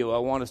a video I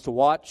want us to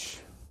watch.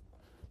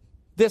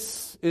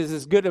 This is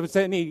as good as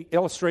any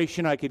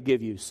illustration I could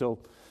give you, so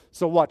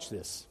watch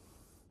this.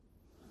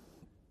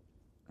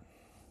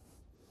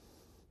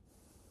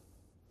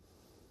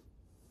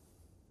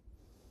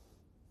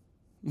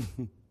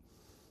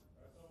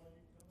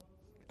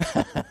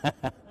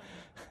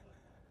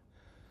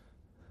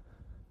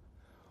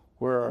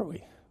 Where are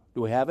we?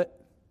 Do we have it?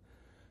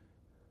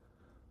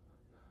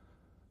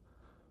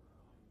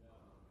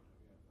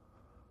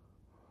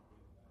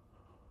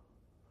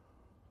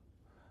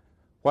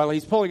 While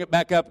he's pulling it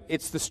back up,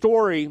 it's the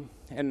story,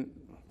 and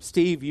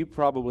Steve, you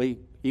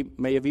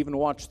may have even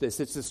watched this.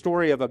 It's the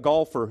story of a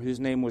golfer whose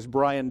name was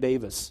Brian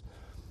Davis.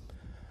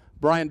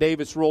 Brian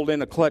Davis rolled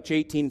in a clutch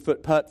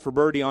 18-foot putt for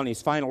birdie on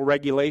his final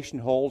regulation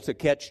hole to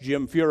catch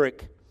Jim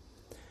Furyk,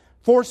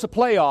 force a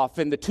playoff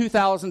in the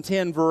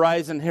 2010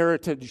 Verizon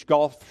Heritage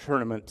Golf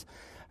Tournament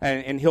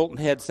in Hilton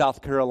Head,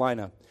 South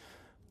Carolina.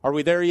 Are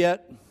we there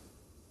yet?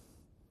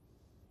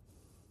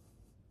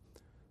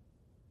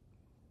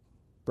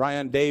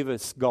 Brian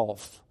Davis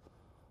golf.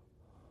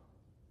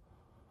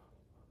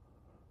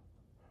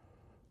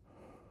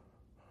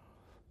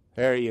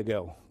 There you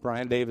go.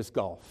 Brian Davis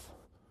golf.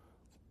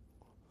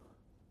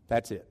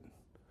 That's it.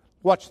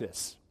 Watch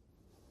this.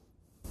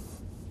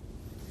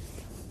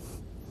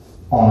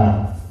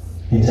 Honor,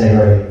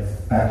 integrity,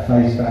 at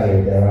face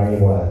value, they're only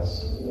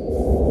words.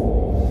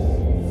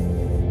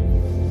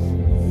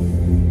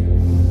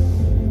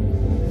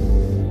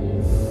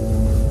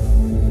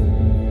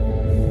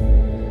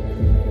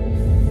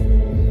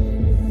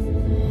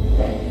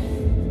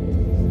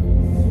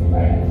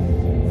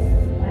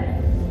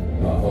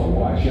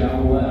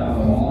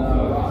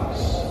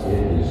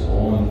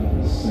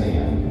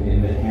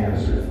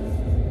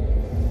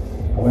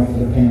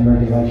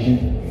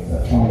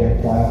 Try and get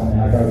a play out, and then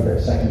I go for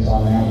it second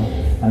time round,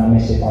 and I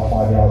miss it by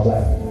 5 yards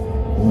left.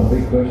 Well, the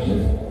big question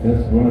is,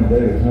 does Brian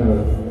Davis have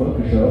a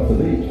bunker shot off the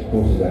beach? Of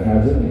course, it's a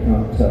hazard. You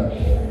can't touch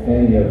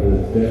any of the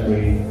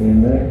debris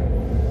in there.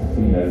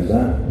 He knows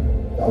that.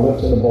 I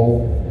looked at the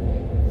ball,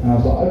 and I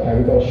was like, okay,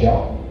 we've got a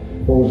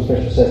shot. Ball's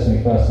official says to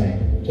me first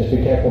thing, just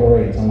be careful of the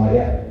reeds. I'm like,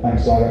 yeah,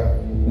 thanks, Sligo.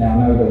 Now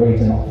I know the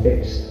reeds are not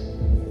fixed.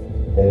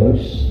 They're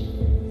loose.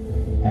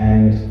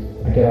 And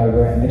I get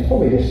over it, and it's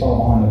probably this far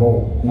behind the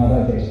ball, and I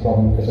don't think it's a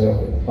problem because I got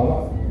the club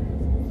up.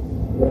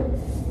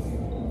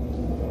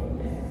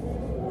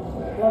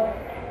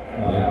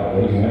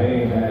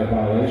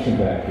 motion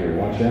back here.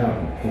 Watch out.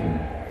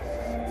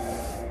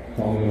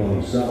 Falling on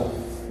himself.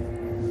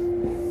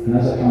 And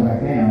as I come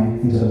back down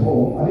into the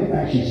pool, I didn't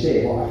actually see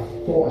it, but I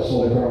thought I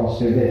saw the grass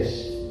do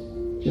this.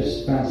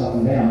 Just bounce up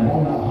and down. And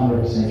I'm not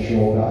 100%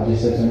 sure, but I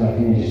just said to him,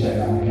 can you just check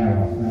that on the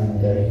camera? And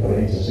he put it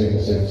into super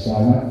slow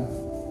mo.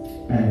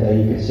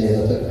 And you could see as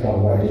I took the club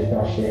away, it just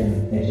brushed it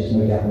and it just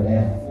moved up and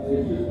down.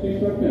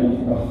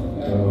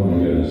 Oh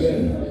my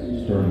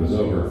goodness. Storm is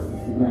over.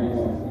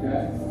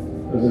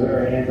 It was a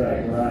very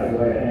anti-dramatic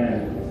way to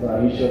end,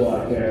 but he showed a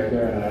lot of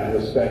character, and I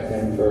respect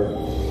him for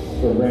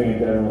bringing it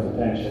to everyone's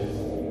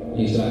attention.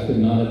 He said, I could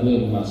not have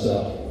lived with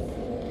myself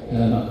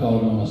had I not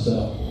called on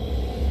myself.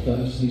 So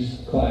he's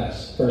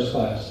class, first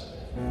class.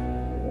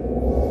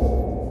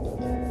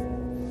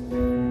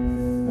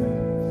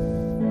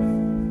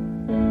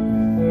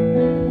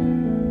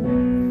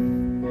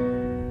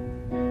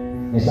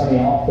 It's only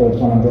afterwards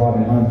when I'm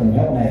driving home from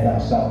Hilton Head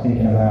that I start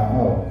thinking about,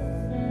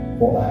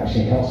 what that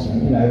actually cost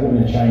me. It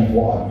wouldn't have changed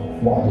what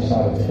I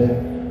decided to do,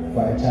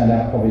 but it turned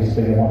out probably to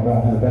be one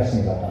of the best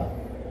things I've done.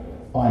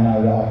 I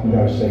know that I can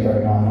go to sleep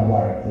every night and not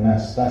worry, and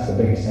that's the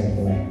biggest thing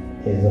for me,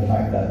 is the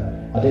fact that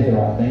I did the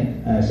right thing,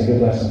 and it's a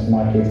good lesson for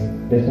my kids.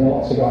 There's been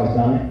lots of guys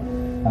done it,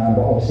 but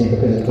obviously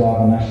because it's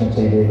live on national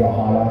TV, it got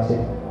highlighted,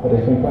 but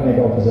there's been plenty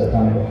of golfers that have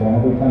done it before, and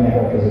there'll be plenty of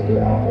golfers that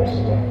do it after us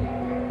as well.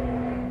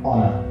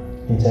 Honour,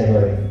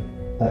 integrity,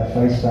 at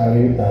face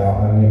value they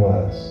are only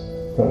words,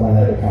 but when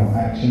they become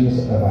actions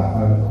of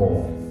our own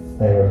accord,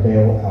 they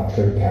reveal our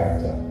true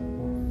character.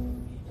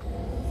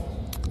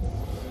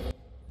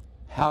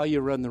 How you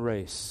run the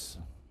race.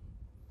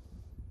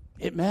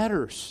 It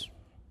matters.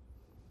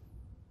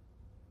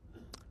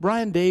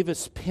 Brian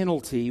Davis'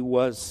 penalty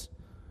was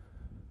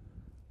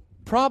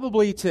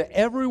probably to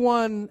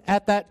everyone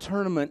at that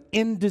tournament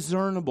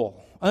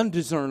undiscernible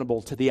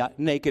to the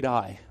naked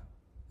eye.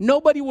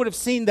 Nobody would have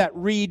seen that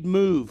reed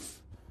move,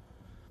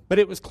 but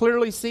it was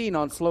clearly seen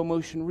on slow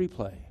motion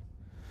replay.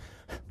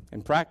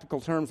 In practical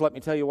terms, let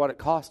me tell you what it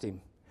cost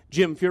him.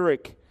 Jim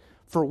Furyk,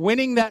 for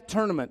winning that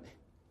tournament,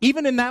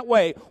 even in that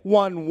way,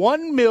 won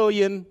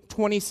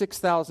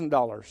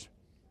 $1,026,000.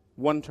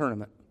 One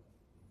tournament.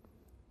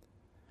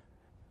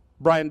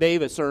 Brian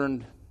Davis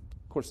earned,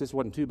 of course this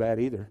wasn't too bad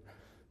either,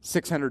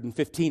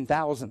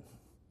 $615,000.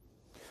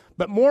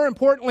 But more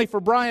importantly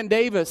for Brian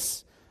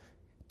Davis,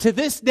 to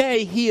this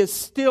day he is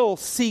still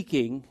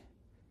seeking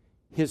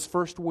his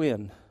first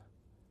win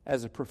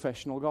as a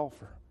professional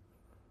golfer.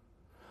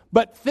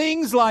 But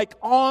things like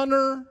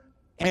honor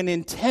and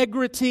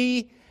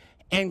integrity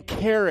and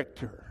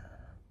character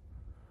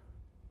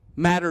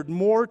mattered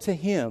more to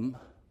him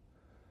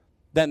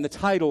than the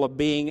title of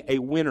being a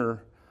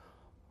winner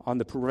on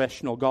the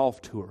professional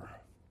golf tour.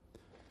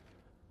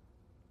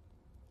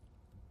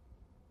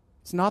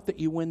 It's not that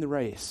you win the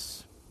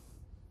race.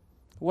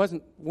 It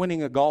wasn't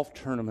winning a golf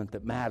tournament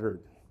that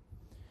mattered.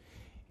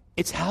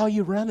 It's how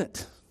you run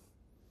it.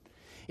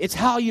 It's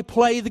how you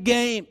play the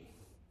game.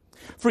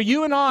 For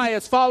you and I,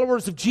 as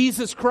followers of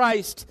Jesus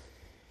Christ,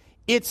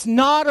 it's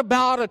not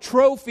about a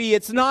trophy.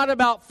 It's not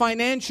about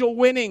financial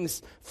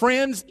winnings.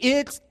 Friends,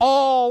 it's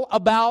all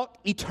about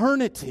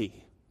eternity.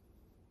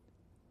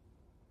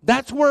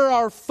 That's where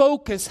our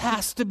focus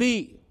has to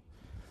be.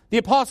 The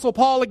Apostle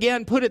Paul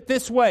again put it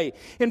this way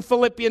in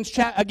Philippians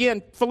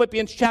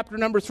chapter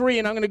number 3,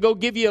 and I'm going to go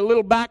give you a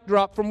little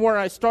backdrop from where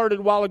I started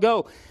a while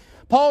ago.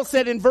 Paul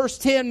said in verse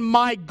 10,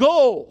 my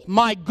goal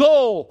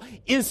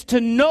is to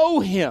know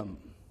Him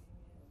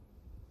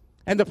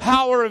and the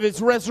power of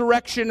His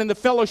resurrection and the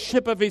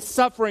fellowship of His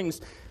sufferings,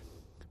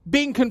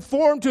 being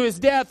conformed to His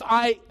death,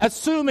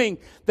 assuming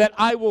that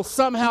I will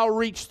somehow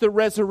reach the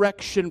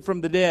resurrection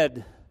from the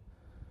dead.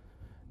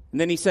 And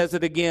then he says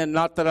it again,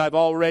 not that I've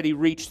already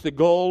reached the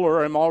goal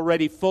or am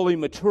already fully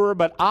mature,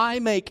 but I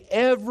make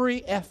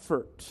every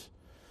effort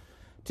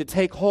to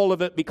take hold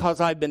of it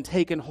because I've been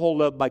taken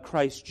hold of by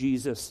Christ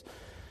Jesus.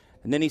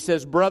 And then he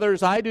says,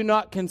 brothers, I do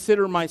not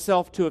consider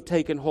myself to have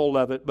taken hold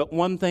of it, but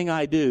one thing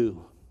I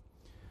do,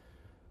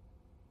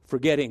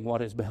 forgetting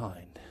what is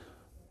behind.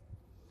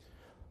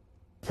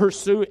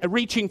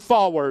 Reaching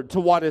forward to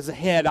what is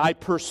ahead, I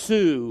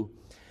pursue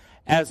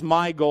as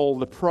my goal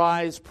the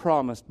prize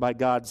promised by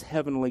God's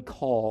heavenly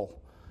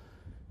call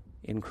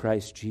in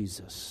Christ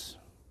Jesus.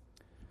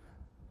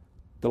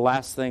 The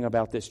last thing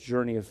about this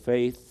journey of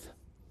faith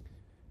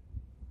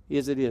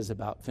is it is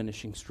about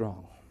finishing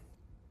strong.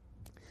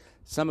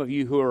 Some of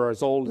you who are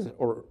as old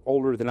or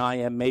older than I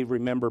am may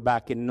remember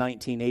back in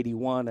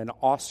 1981 an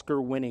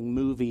Oscar-winning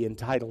movie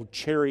entitled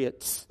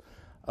Chariots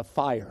of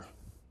Fire.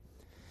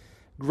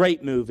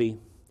 Great movie.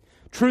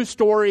 True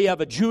story of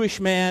a Jewish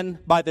man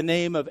by the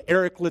name of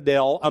Eric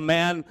Liddell, a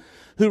man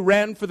who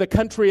ran for the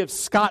country of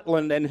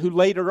Scotland and who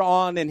later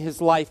on in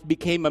his life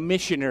became a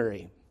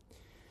missionary.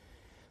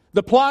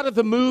 The plot of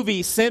the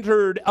movie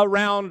centered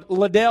around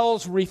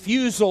Liddell's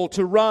refusal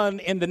to run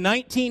in the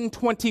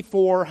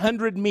 1924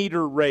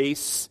 100-meter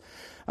race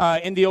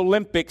in the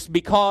Olympics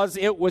because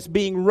it was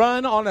being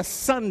run on a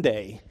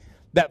Sunday,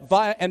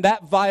 and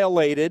that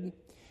violated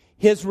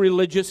his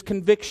religious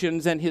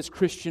convictions and his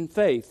Christian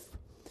faith.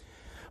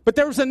 But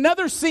there was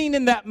another scene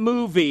in that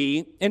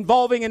movie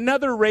involving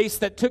another race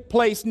that took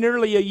place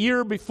nearly a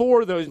year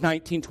before those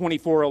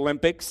 1924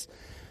 Olympics.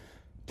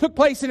 Took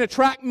place in a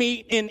track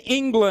meet in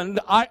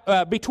England,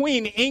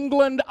 between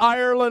England,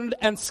 Ireland,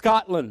 and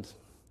Scotland.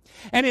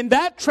 And in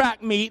that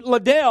track meet,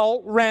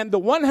 Liddell ran the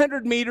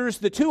 100 meters,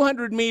 the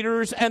 200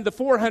 meters, and the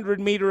 400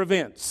 meter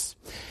events.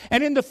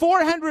 And in the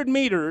 400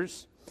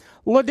 meters,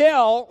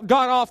 Liddell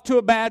got off to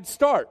a bad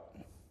start.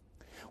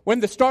 When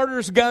the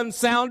starter's gun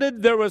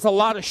sounded, there was a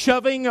lot of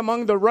shoving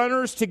among the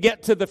runners to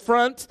get to the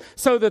front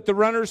so that the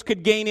runners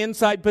could gain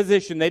inside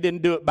position. They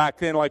didn't do it back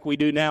then like we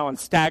do now and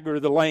stagger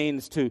the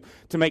lanes to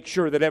make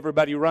sure that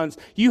everybody runs.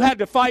 You had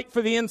to fight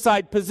for the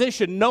inside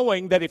position,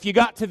 knowing that if you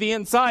got to the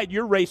inside,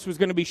 your race was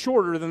going to be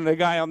shorter than the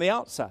guy on the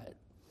outside.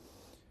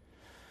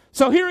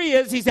 So here he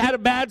is. He's had a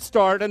bad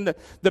start, and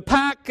the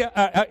pack,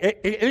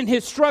 in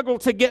his struggle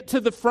to get to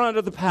the front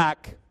of the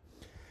pack,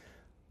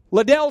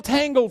 Liddell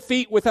tangled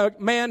feet with a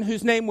man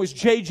whose name was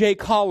J.J.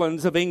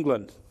 Collins of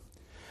England.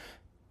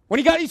 When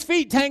he got his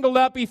feet tangled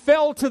up, he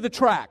fell to the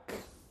track.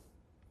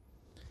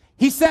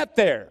 He sat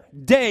there,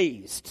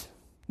 dazed,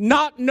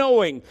 not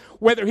knowing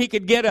whether he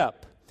could get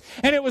up.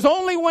 And it was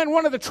only when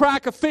one of the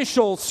track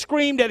officials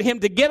screamed at him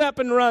to get up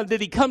and run did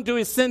he come to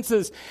his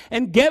senses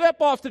and get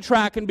up off the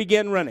track and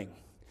begin running.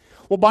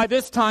 Well, by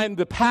this time,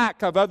 the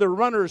pack of other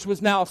runners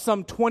was now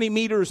some 20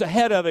 meters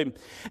ahead of him.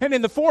 And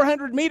in the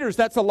 400 meters,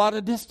 that's a lot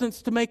of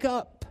distance to make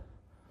up.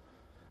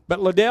 But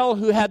Liddell,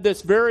 who had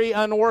this very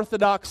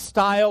unorthodox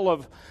style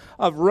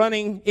of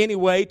running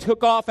anyway,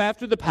 took off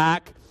after the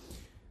pack,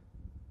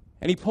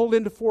 and he pulled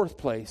into fourth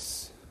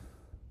place.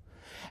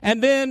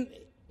 And then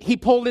he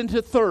pulled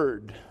into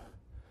third.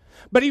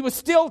 But he was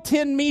still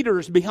 10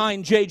 meters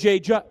behind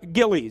J.J.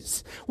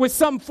 Gillies. With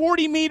some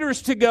 40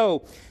 meters to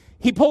go,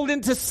 he pulled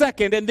into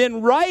second, and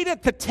then right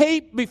at the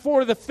tape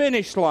before the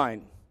finish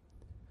line,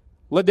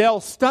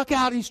 Liddell stuck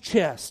out his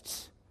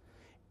chest,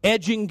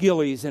 edging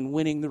Gillies and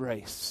winning the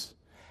race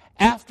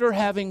after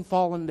having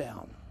fallen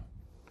down.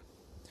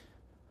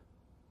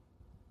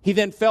 He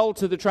then fell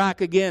to the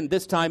track again,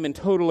 this time in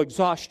total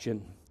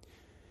exhaustion.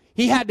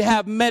 He had to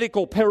have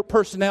medical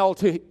personnel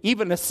to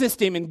even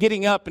assist him in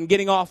getting up and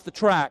getting off the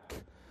track.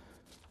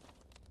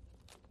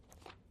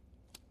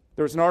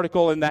 There was an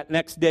article in that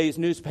next day's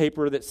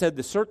newspaper that said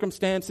the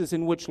circumstances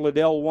in which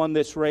Liddell won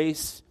this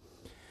race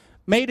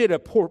made it a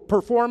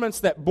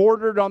performance that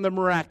bordered on the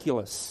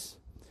miraculous.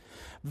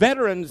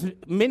 Veterans,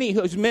 many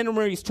whose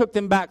memories took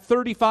them back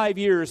 35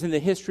 years in the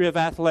history of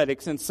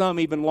athletics, and some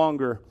even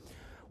longer,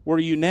 were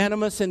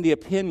unanimous in the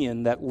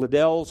opinion that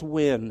Liddell's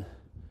win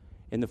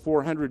in the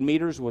 400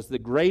 meters was the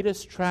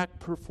greatest track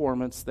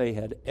performance they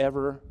had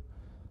ever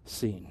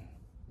seen.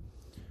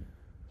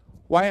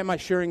 Why am I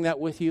sharing that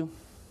with you?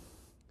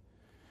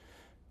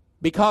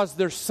 Because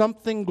there's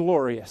something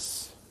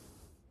glorious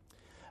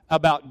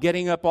about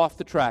getting up off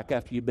the track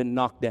after you've been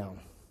knocked down.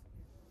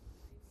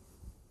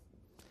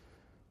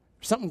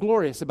 There's something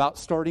glorious about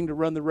starting to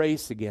run the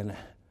race again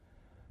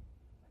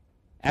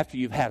after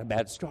you've had a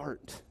bad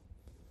start.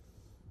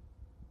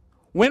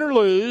 Win or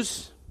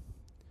lose,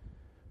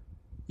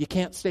 you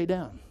can't stay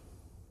down.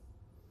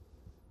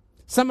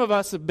 Some of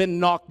us have been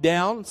knocked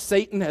down.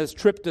 Satan has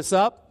tripped us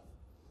up.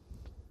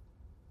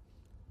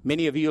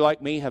 Many of you,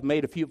 like me, have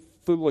made a few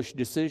foolish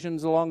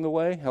decisions along the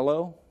way.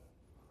 Hello?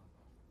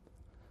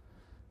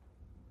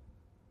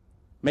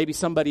 Maybe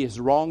somebody has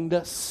wronged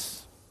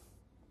us.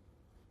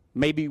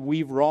 Maybe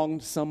we've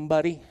wronged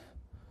somebody.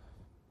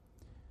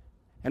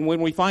 And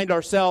when we find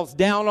ourselves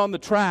down on the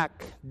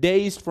track,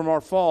 dazed from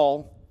our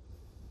fall,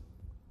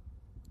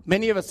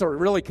 many of us are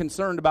really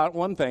concerned about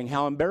one thing,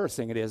 how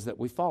embarrassing it is that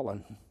we've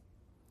fallen.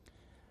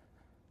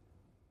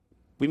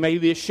 We may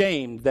be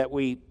ashamed that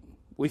we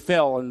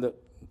fell in the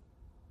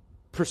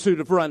pursuit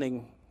of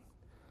running.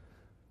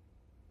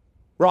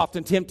 We're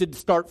often tempted to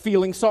start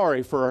feeling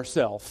sorry for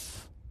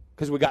ourselves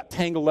because we got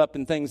tangled up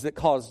in things that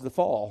caused the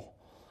fall.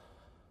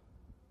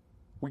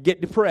 We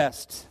get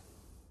depressed.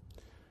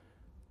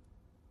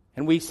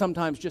 And we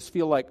sometimes just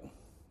feel like,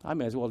 I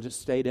may as well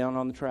just stay down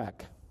on the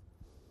track.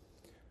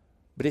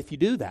 But if you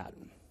do that,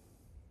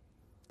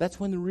 that's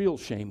when the real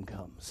shame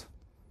comes.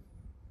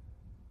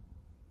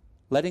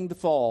 Letting the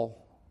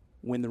fall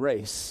win the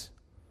race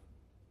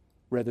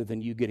rather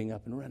than you getting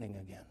up and running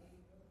again.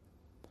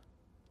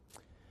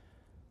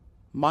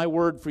 My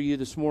word for you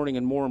this morning,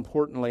 and more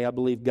importantly, I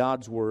believe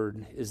God's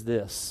word, is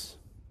this: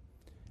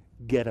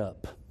 get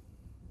up.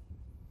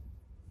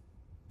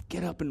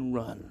 Get up and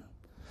run.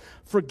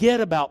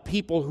 Forget about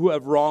people who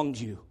have wronged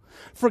you.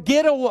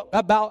 Forget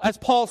about, as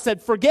Paul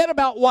said, forget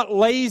about what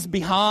lays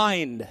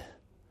behind.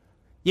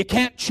 You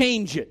can't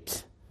change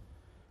it.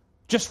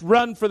 Just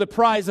run for the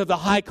prize of the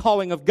high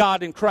calling of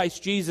God in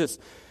Christ Jesus.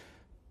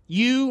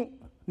 You,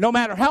 no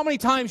matter how many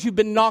times you've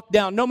been knocked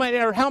down, no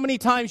matter how many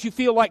times you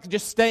feel like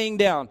just staying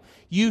down,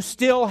 you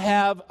still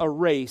have a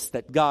race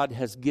that God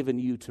has given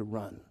you to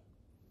run.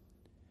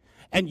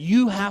 And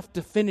you have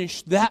to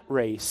finish that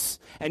race,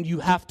 and you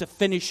have to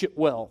finish it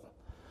well.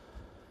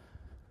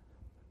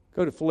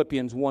 Go to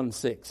Philippians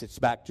 1:6. It's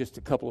back just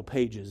a couple of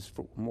pages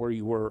from where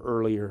you were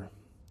earlier.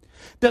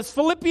 Does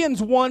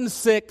Philippians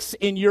 1:6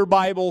 in your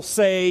Bible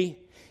say,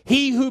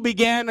 "He who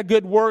began a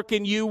good work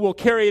in you will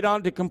carry it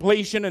on to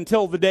completion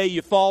until the day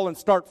you fall and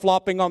start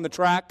flopping on the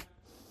track"?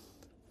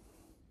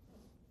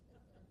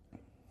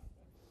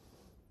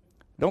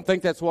 Don't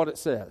think that's what it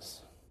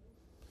says.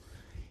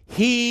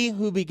 He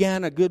who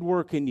began a good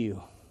work in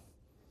you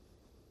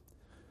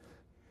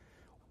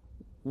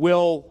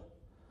will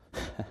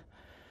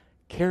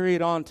carry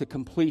it on to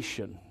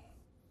completion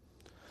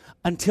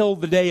until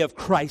the day of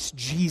Christ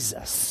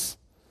Jesus.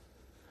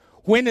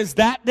 When is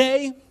that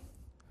day?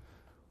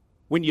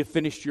 When you've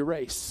finished your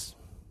race.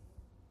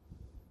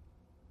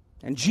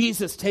 And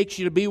Jesus takes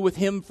you to be with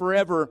Him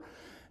forever,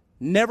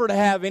 never to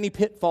have any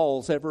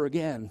pitfalls ever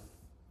again.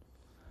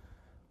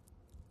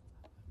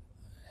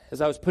 As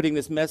I was putting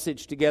this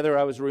message together,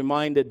 I was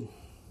reminded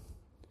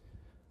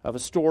of a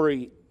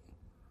story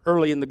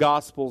early in the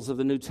Gospels of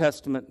the New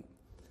Testament.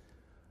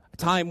 A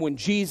time when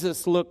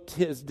Jesus looked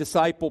His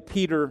disciple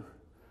Peter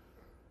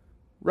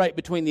right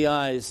between the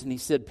eyes and He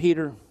said,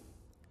 "Peter,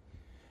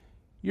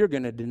 you're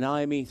going to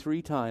deny me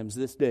 3 times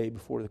this day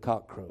before the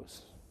cock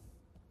crows."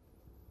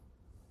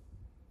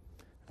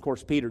 Of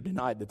course, Peter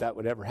denied that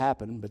would ever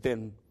happen, but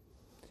then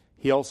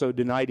He also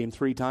denied Him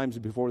 3 times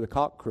before the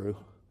cock crew.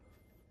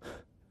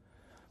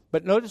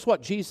 But notice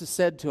what Jesus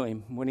said to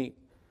him when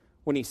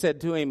he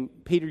said to him,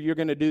 "Peter, you're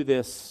going to do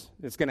this.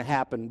 It's going to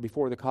happen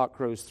before the cock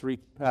crows.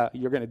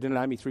 You're going to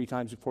deny me 3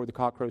 times before the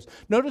cock crows."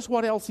 Notice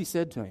what else He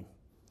said to him.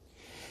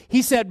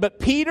 He said, "But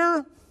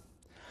Peter,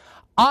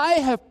 I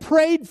have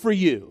prayed for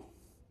you.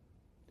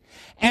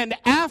 And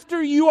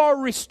after you are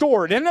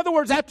restored," in other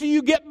words, after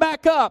you get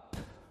back up,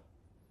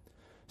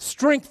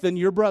 "strengthen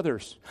your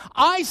brothers."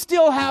 I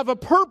still have a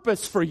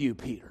purpose for you,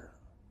 Peter.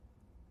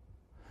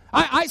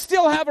 I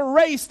still have a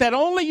race that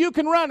only you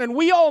can run. And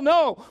we all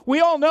know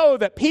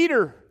that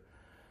Peter,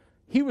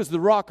 he was the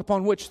rock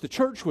upon which the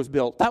church was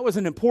built. That was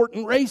an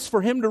important race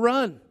for him to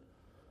run.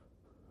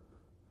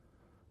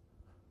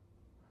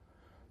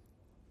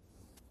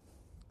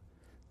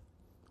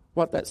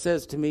 What that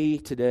says to me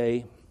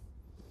today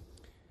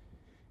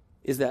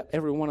is that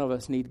every one of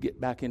us need to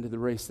get back into the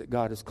race that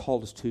God has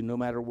called us to, no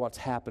matter what's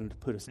happened to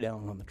put us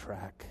down on the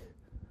track.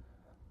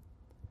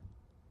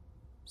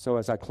 So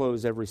as I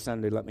close every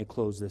Sunday, let me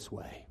close this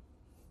way.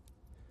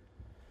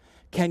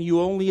 Can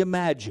you only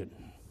imagine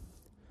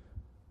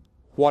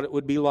what it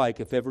would be like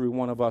if every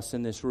one of us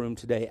in this room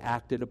today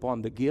acted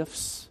upon the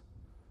gifts,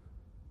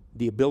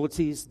 the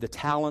abilities, the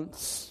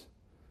talents,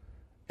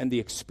 and the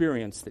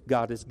experience that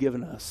God has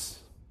given us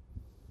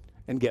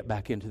and get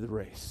back into the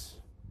race?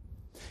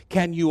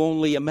 Can you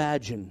only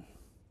imagine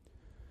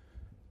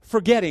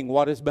forgetting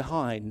what is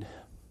behind,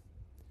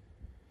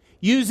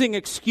 using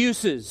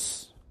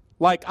excuses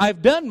like,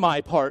 "I've done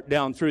my part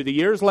down through the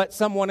years, let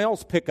someone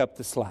else pick up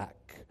the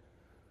slack"?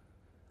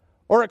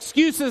 Or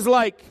excuses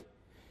like,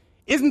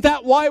 "Isn't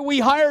that why we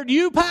hired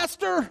you,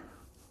 Pastor?"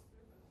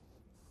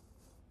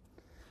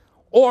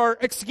 Or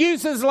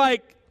excuses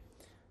like,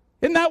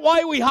 "Isn't that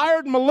why we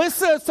hired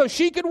Melissa so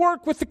she could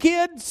work with the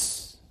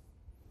kids?"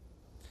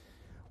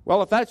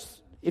 Well,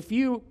 if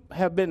you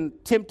have been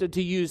tempted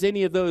to use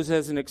any of those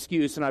as an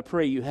excuse, and I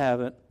pray you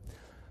haven't,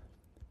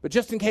 but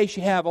just in case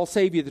you have, I'll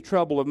save you the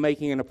trouble of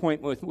making an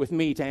appointment with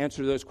me to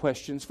answer those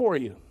questions for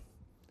you.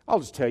 I'll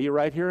just tell you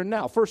right here and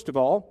now. First of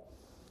all,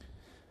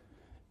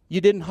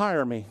 you didn't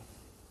hire me.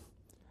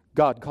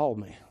 God called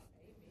me.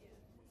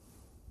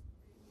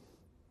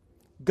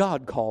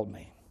 God called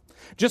me.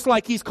 Just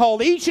like He's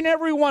called each and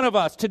every one of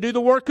us to do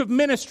the work of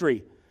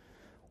ministry.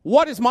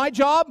 What is my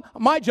job?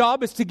 My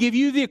job is to give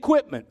you the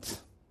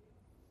equipment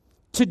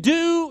to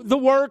do the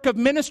work of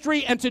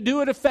ministry and to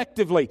do it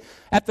effectively.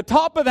 At the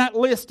top of that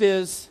list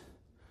is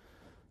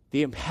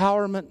the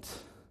empowerment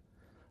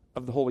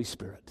of the Holy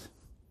Spirit.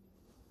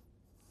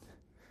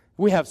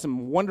 We have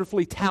some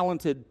wonderfully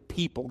talented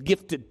people,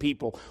 gifted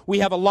people. We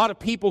have a lot of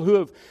people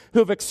who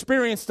have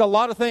experienced a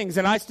lot of things,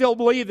 and I still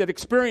believe that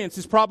experience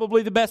is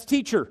probably the best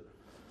teacher.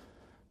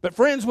 But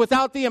friends,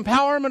 without the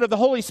empowerment of the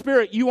Holy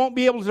Spirit, you won't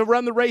be able to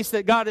run the race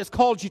that God has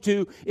called you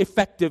to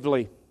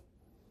effectively.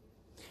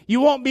 You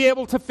won't be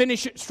able to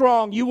finish it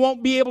strong. You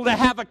won't be able to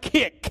have a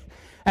kick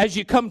as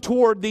you come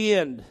toward the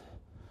end.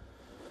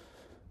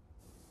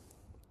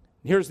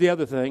 Here's the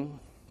other thing.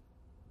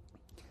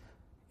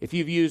 If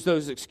you've used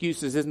those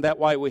excuses, "Isn't that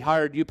why we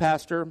hired you,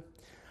 Pastor?"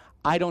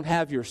 I don't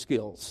have your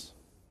skills.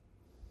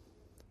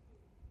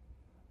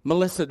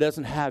 Melissa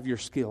doesn't have your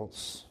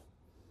skills.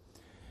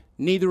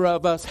 Neither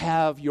of us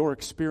have your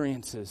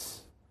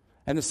experiences.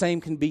 And the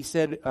same can be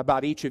said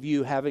about each of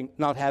you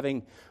not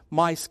having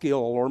my skill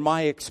or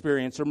my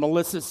experience or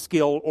Melissa's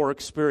skill or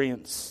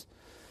experience.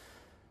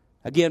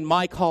 Again,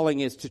 my calling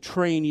is to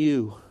train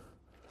you,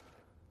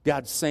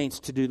 God's saints,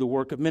 to do the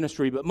work of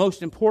ministry. But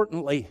most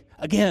importantly,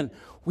 again,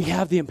 we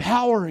have the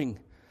empowering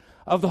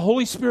of the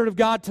Holy Spirit of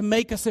God to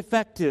make us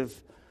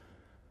effective.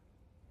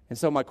 And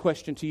so my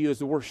question to you as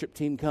the worship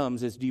team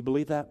comes is, do you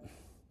believe that?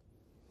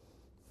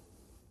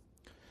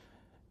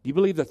 Do you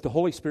believe that the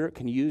Holy Spirit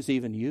can use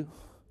even you?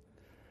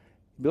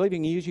 You believe He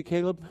can use you,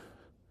 Caleb?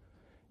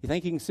 You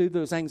think He can soothe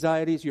those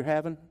anxieties you're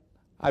having?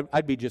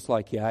 I'd be just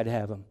like you. I'd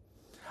have them.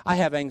 I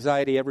have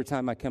anxiety every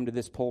time I come to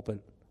this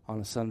pulpit on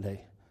a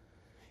Sunday.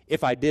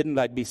 If I didn't,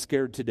 I'd be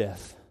scared to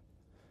death,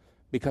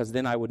 because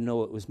then I would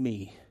know it was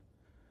me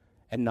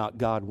and not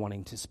God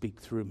wanting to speak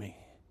through me.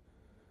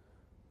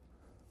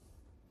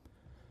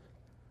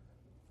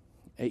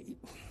 Hey,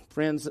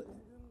 friends,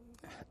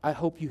 I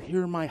hope you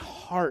hear my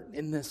heart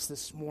in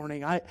this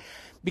morning.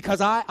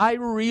 Because I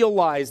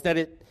realize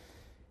that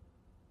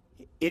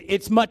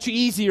it's much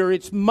easier,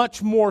 it's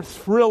much more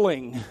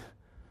thrilling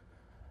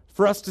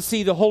for us to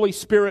see the Holy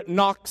Spirit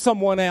knock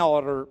someone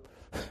out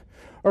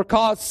or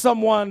cause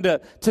someone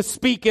to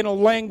speak in a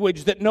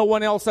language that no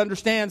one else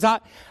understands.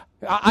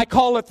 I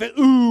call it the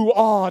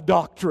ooh-ah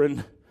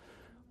doctrine.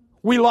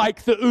 We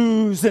like the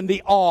oohs and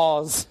the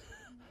ahs.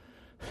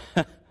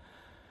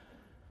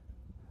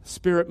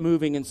 Spirit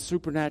moving in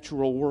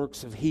supernatural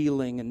works of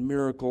healing and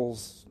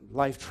miracles,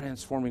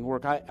 life-transforming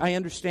work. I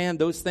understand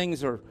those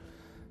things are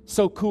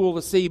so cool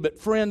to see, but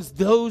friends,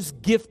 those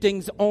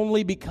giftings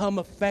only become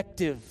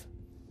effective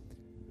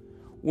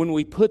when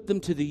we put them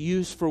to the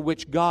use for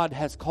which God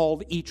has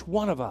called each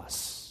one of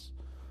us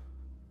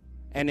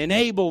and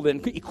enabled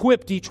and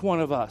equipped each one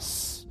of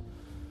us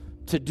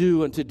to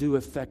do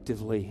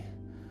effectively.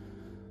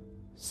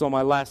 So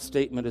my last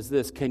statement is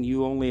this: can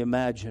you only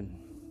imagine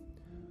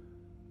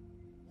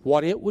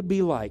what it would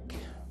be like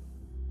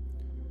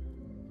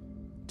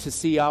to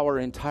see our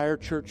entire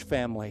church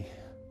family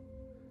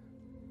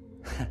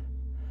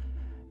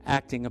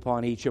acting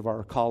upon each of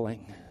our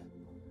calling,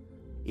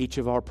 each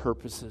of our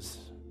purposes?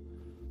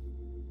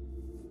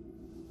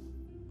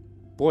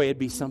 Boy, it'd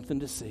be something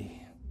to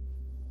see.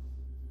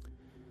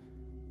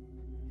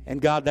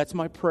 And God, that's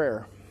my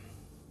prayer.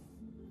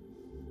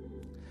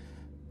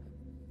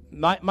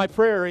 My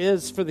prayer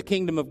is for the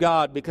kingdom of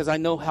God, because I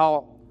know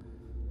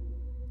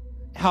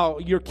how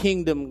your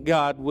kingdom,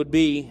 God, would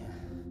be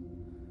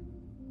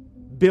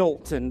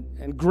built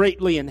and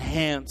greatly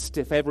enhanced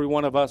if every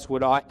one of us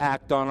would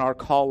act on our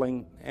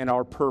calling and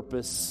our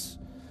purpose.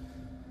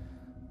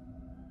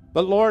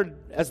 But Lord,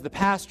 as the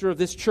pastor of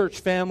this church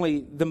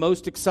family, the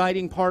most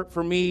exciting part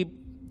for me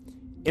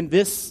in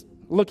this,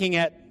 looking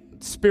at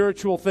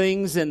spiritual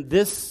things in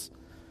this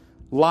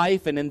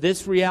life and in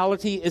this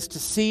reality, is to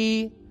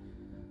see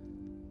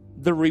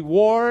the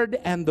reward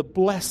and the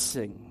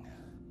blessing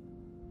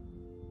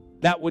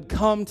that would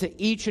come to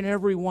each and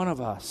every one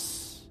of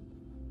us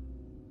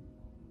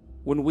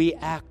when we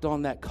act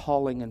on that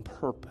calling and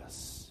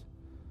purpose.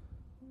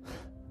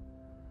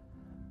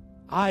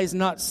 Eyes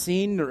not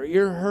seen nor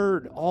ear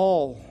heard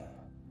all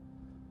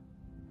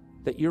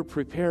that you're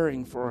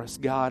preparing for us,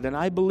 God. And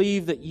I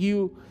believe that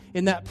you,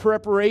 in that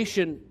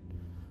preparation,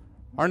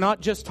 are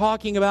not just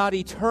talking about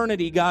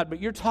eternity, God,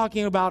 but you're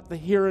talking about the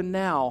here and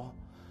now.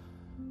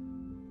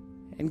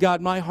 And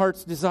God, my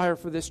heart's desire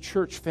for this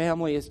church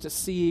family is to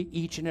see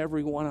each and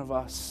every one of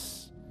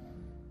us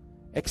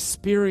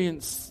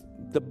experience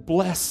the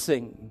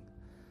blessing,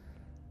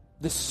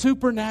 the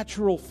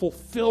supernatural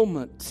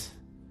fulfillment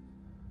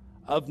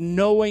of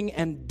knowing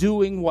and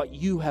doing what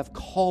you have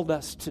called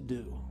us to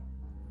do.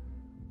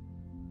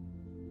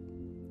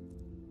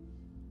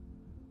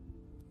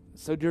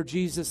 So, dear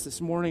Jesus,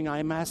 this morning I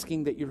am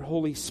asking that your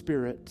Holy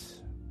Spirit,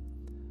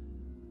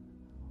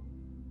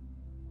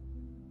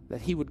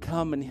 that He would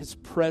come in His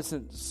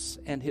presence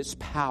and His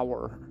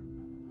power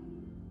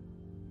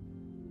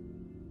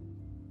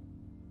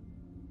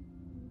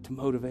to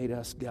motivate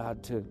us,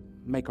 God, to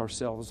make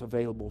ourselves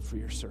available for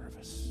your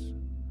service.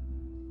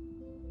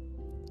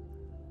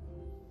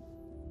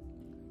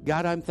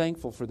 God, I'm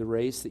thankful for the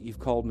race that you've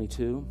called me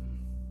to.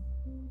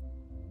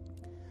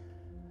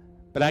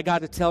 But I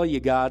got to tell you,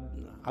 God,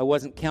 I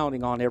wasn't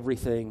counting on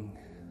everything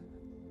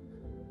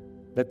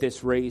that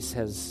this race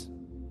has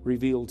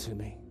revealed to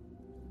me.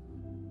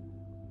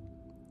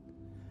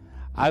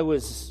 I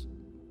was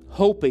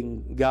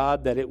hoping,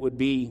 God, that it would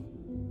be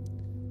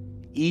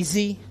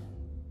easy,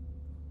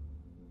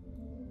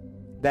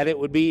 that it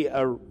would be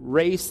a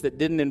race that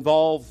didn't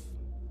involve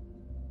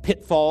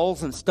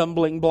pitfalls and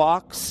stumbling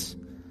blocks.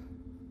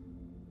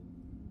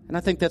 And I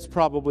think that's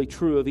probably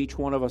true of each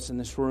one of us in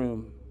this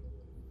room.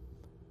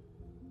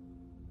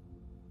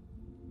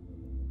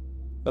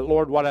 But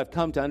Lord, what I've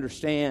come to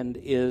understand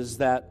is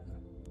that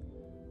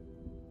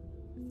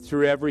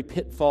through every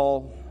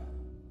pitfall,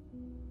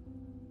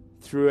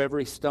 through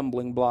every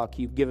stumbling block,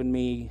 you've given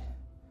me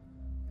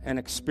an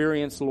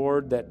experience,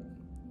 Lord, that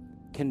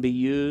can be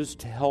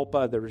used to help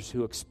others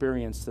who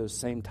experience those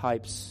same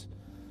types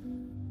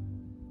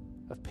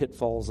of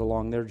pitfalls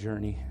along their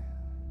journey.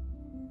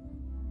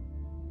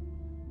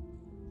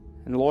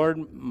 And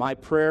Lord, my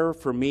prayer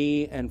for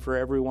me and for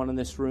everyone in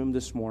this room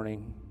this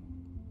morning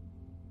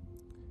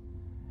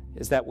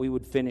is that we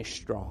would finish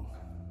strong.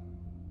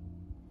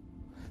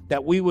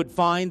 That we would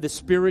find the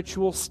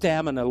spiritual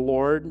stamina,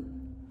 Lord,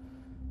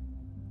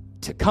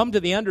 to come to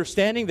the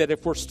understanding that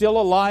if we're still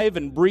alive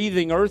and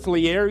breathing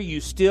earthly air, you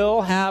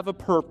still have a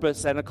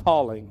purpose and a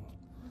calling.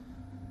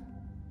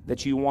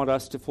 that you want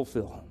us to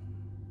fulfill.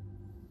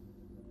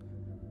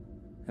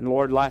 And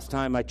Lord, last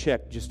time I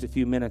checked just a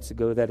few minutes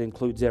ago, that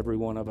includes every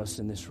one of us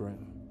in this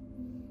room.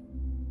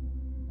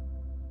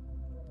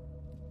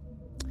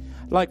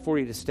 I'd like for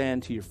you to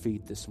stand to your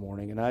feet this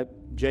morning. And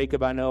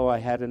Jacob, I know I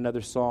had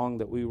another song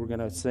that we were going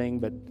to sing,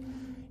 but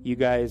you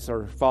guys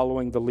are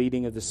following the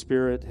leading of the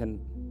Spirit. And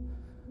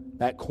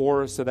that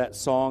chorus of that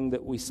song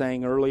that we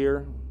sang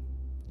earlier,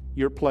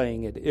 you're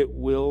playing it. It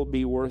will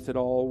be worth it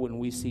all when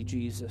we see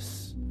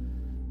Jesus.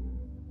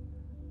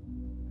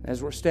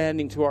 As we're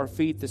standing to our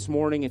feet this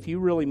morning, if you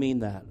really mean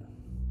that,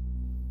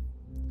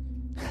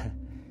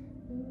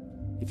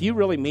 if you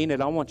really mean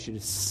it, I want you to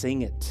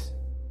sing it.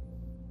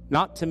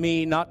 Not to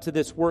me, not to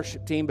this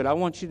worship team, but I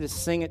want you to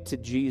sing it to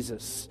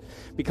Jesus.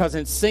 Because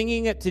in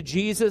singing it to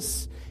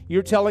Jesus,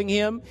 you're telling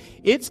Him,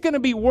 it's going to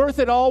be worth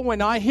it all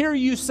when I hear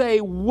you say,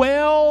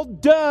 well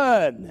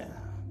done.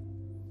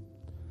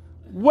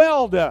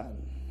 Well done.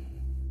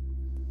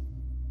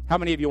 How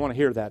many of you want to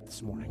hear that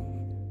this morning?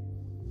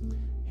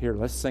 Here,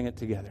 let's sing it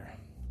together.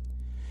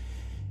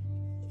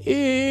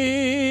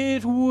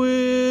 It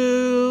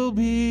will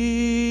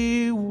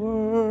be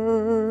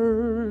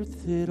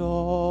worth it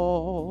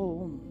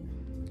all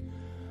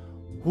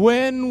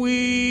when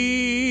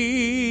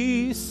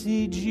we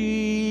see Jesus.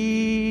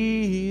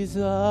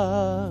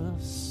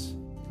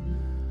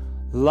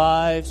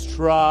 Life's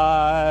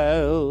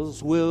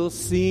trials will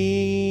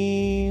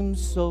seem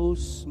so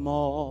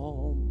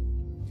small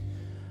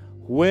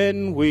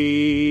when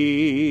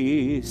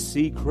we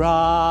see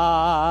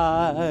Christ.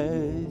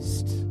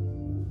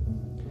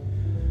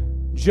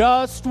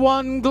 Just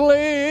one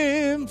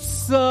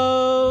glimpse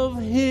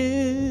of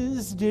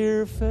His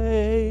dear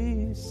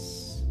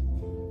face,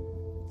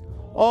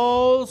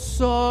 all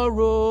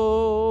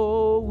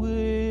sorrow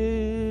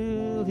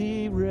will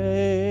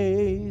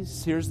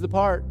erase. Here's the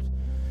part.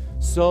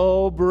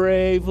 So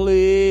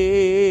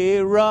bravely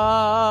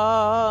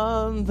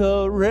run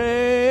the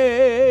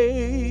race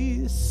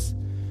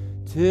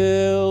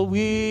till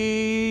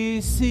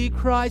we see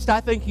Christ. I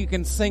think you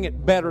can sing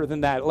it better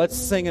than that. Let's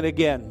sing it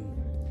again.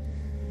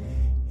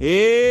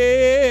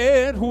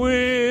 It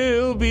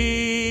will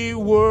be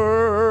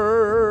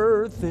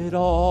worth it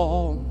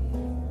all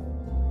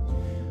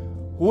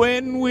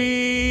when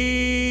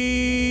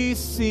we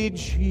see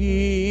Jesus.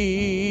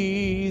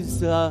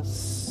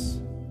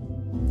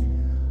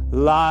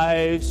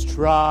 Life's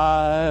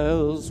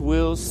trials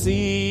will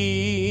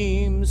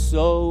seem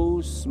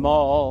so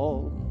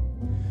small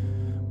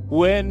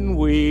when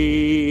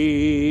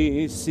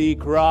we see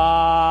Christ.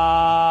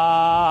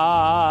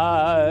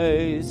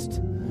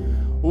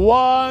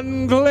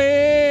 One glimpse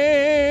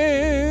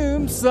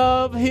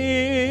of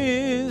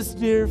His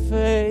dear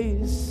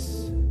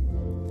face,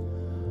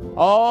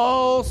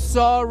 all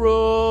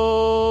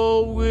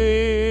sorrow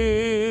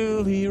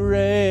will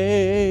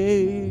erase.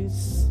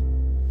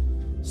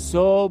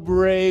 So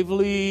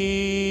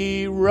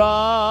bravely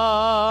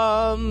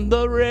run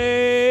the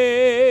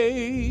race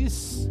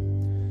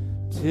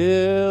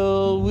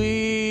till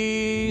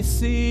we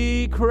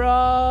see Christ.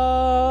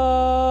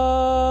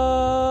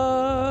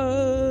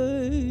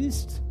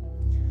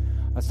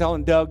 I was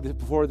telling Doug that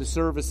before the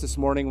service this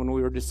morning when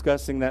we were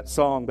discussing that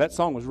song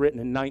was written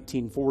in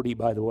 1940,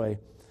 by the way.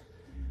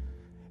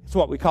 It's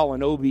what we call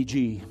an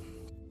OBG,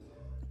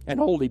 an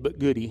oldie but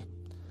goodie.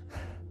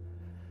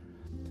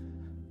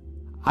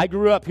 I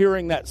grew up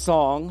hearing that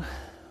song,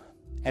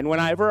 and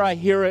whenever I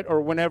hear it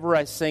or whenever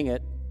I sing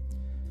it,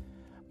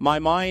 my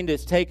mind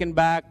is taken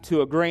back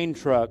to a grain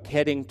truck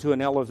heading to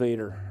an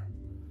elevator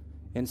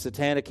in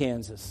Satanta,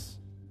 Kansas.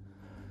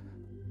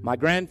 My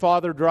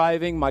grandfather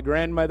driving, my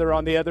grandmother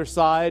on the other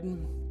side,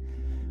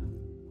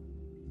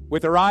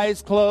 with her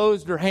eyes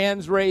closed, her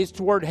hands raised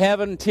toward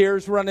heaven,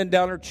 tears running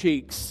down her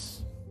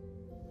cheeks,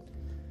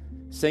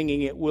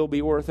 singing, "It will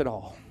be worth it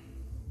all."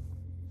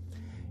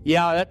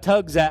 Yeah, that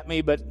tugs at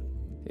me, but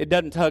it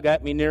doesn't tug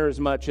at me near as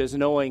much as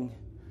knowing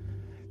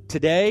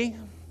today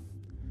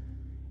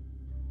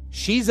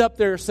she's up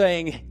there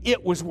saying,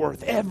 it was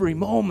worth every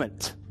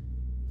moment.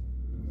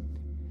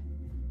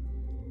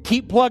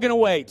 Keep plugging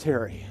away,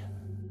 Terry.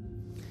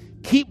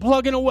 Keep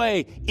plugging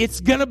away. It's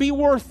going to be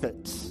worth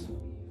it.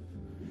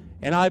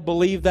 And I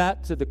believe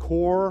that to the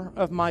core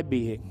of my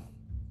being.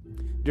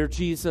 Dear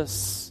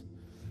Jesus,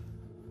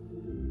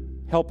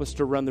 help us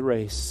to run the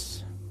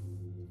race.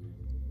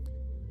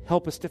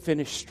 Help us to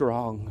finish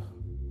strong.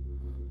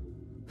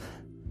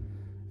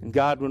 And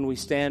God, when we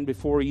stand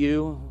before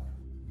you,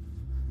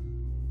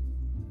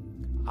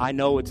 I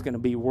know it's going to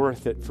be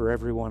worth it for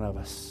every one of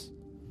us.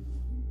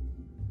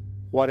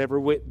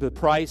 Whatever the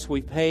price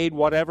we paid,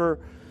 whatever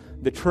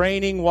the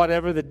training,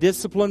 whatever the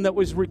discipline that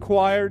was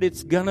required,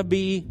 it's going to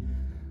be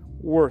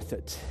worth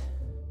it.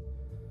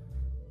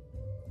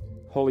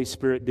 Holy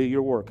Spirit, do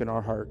your work in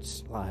our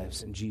hearts,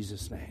 lives. In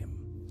Jesus' name,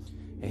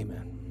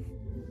 amen.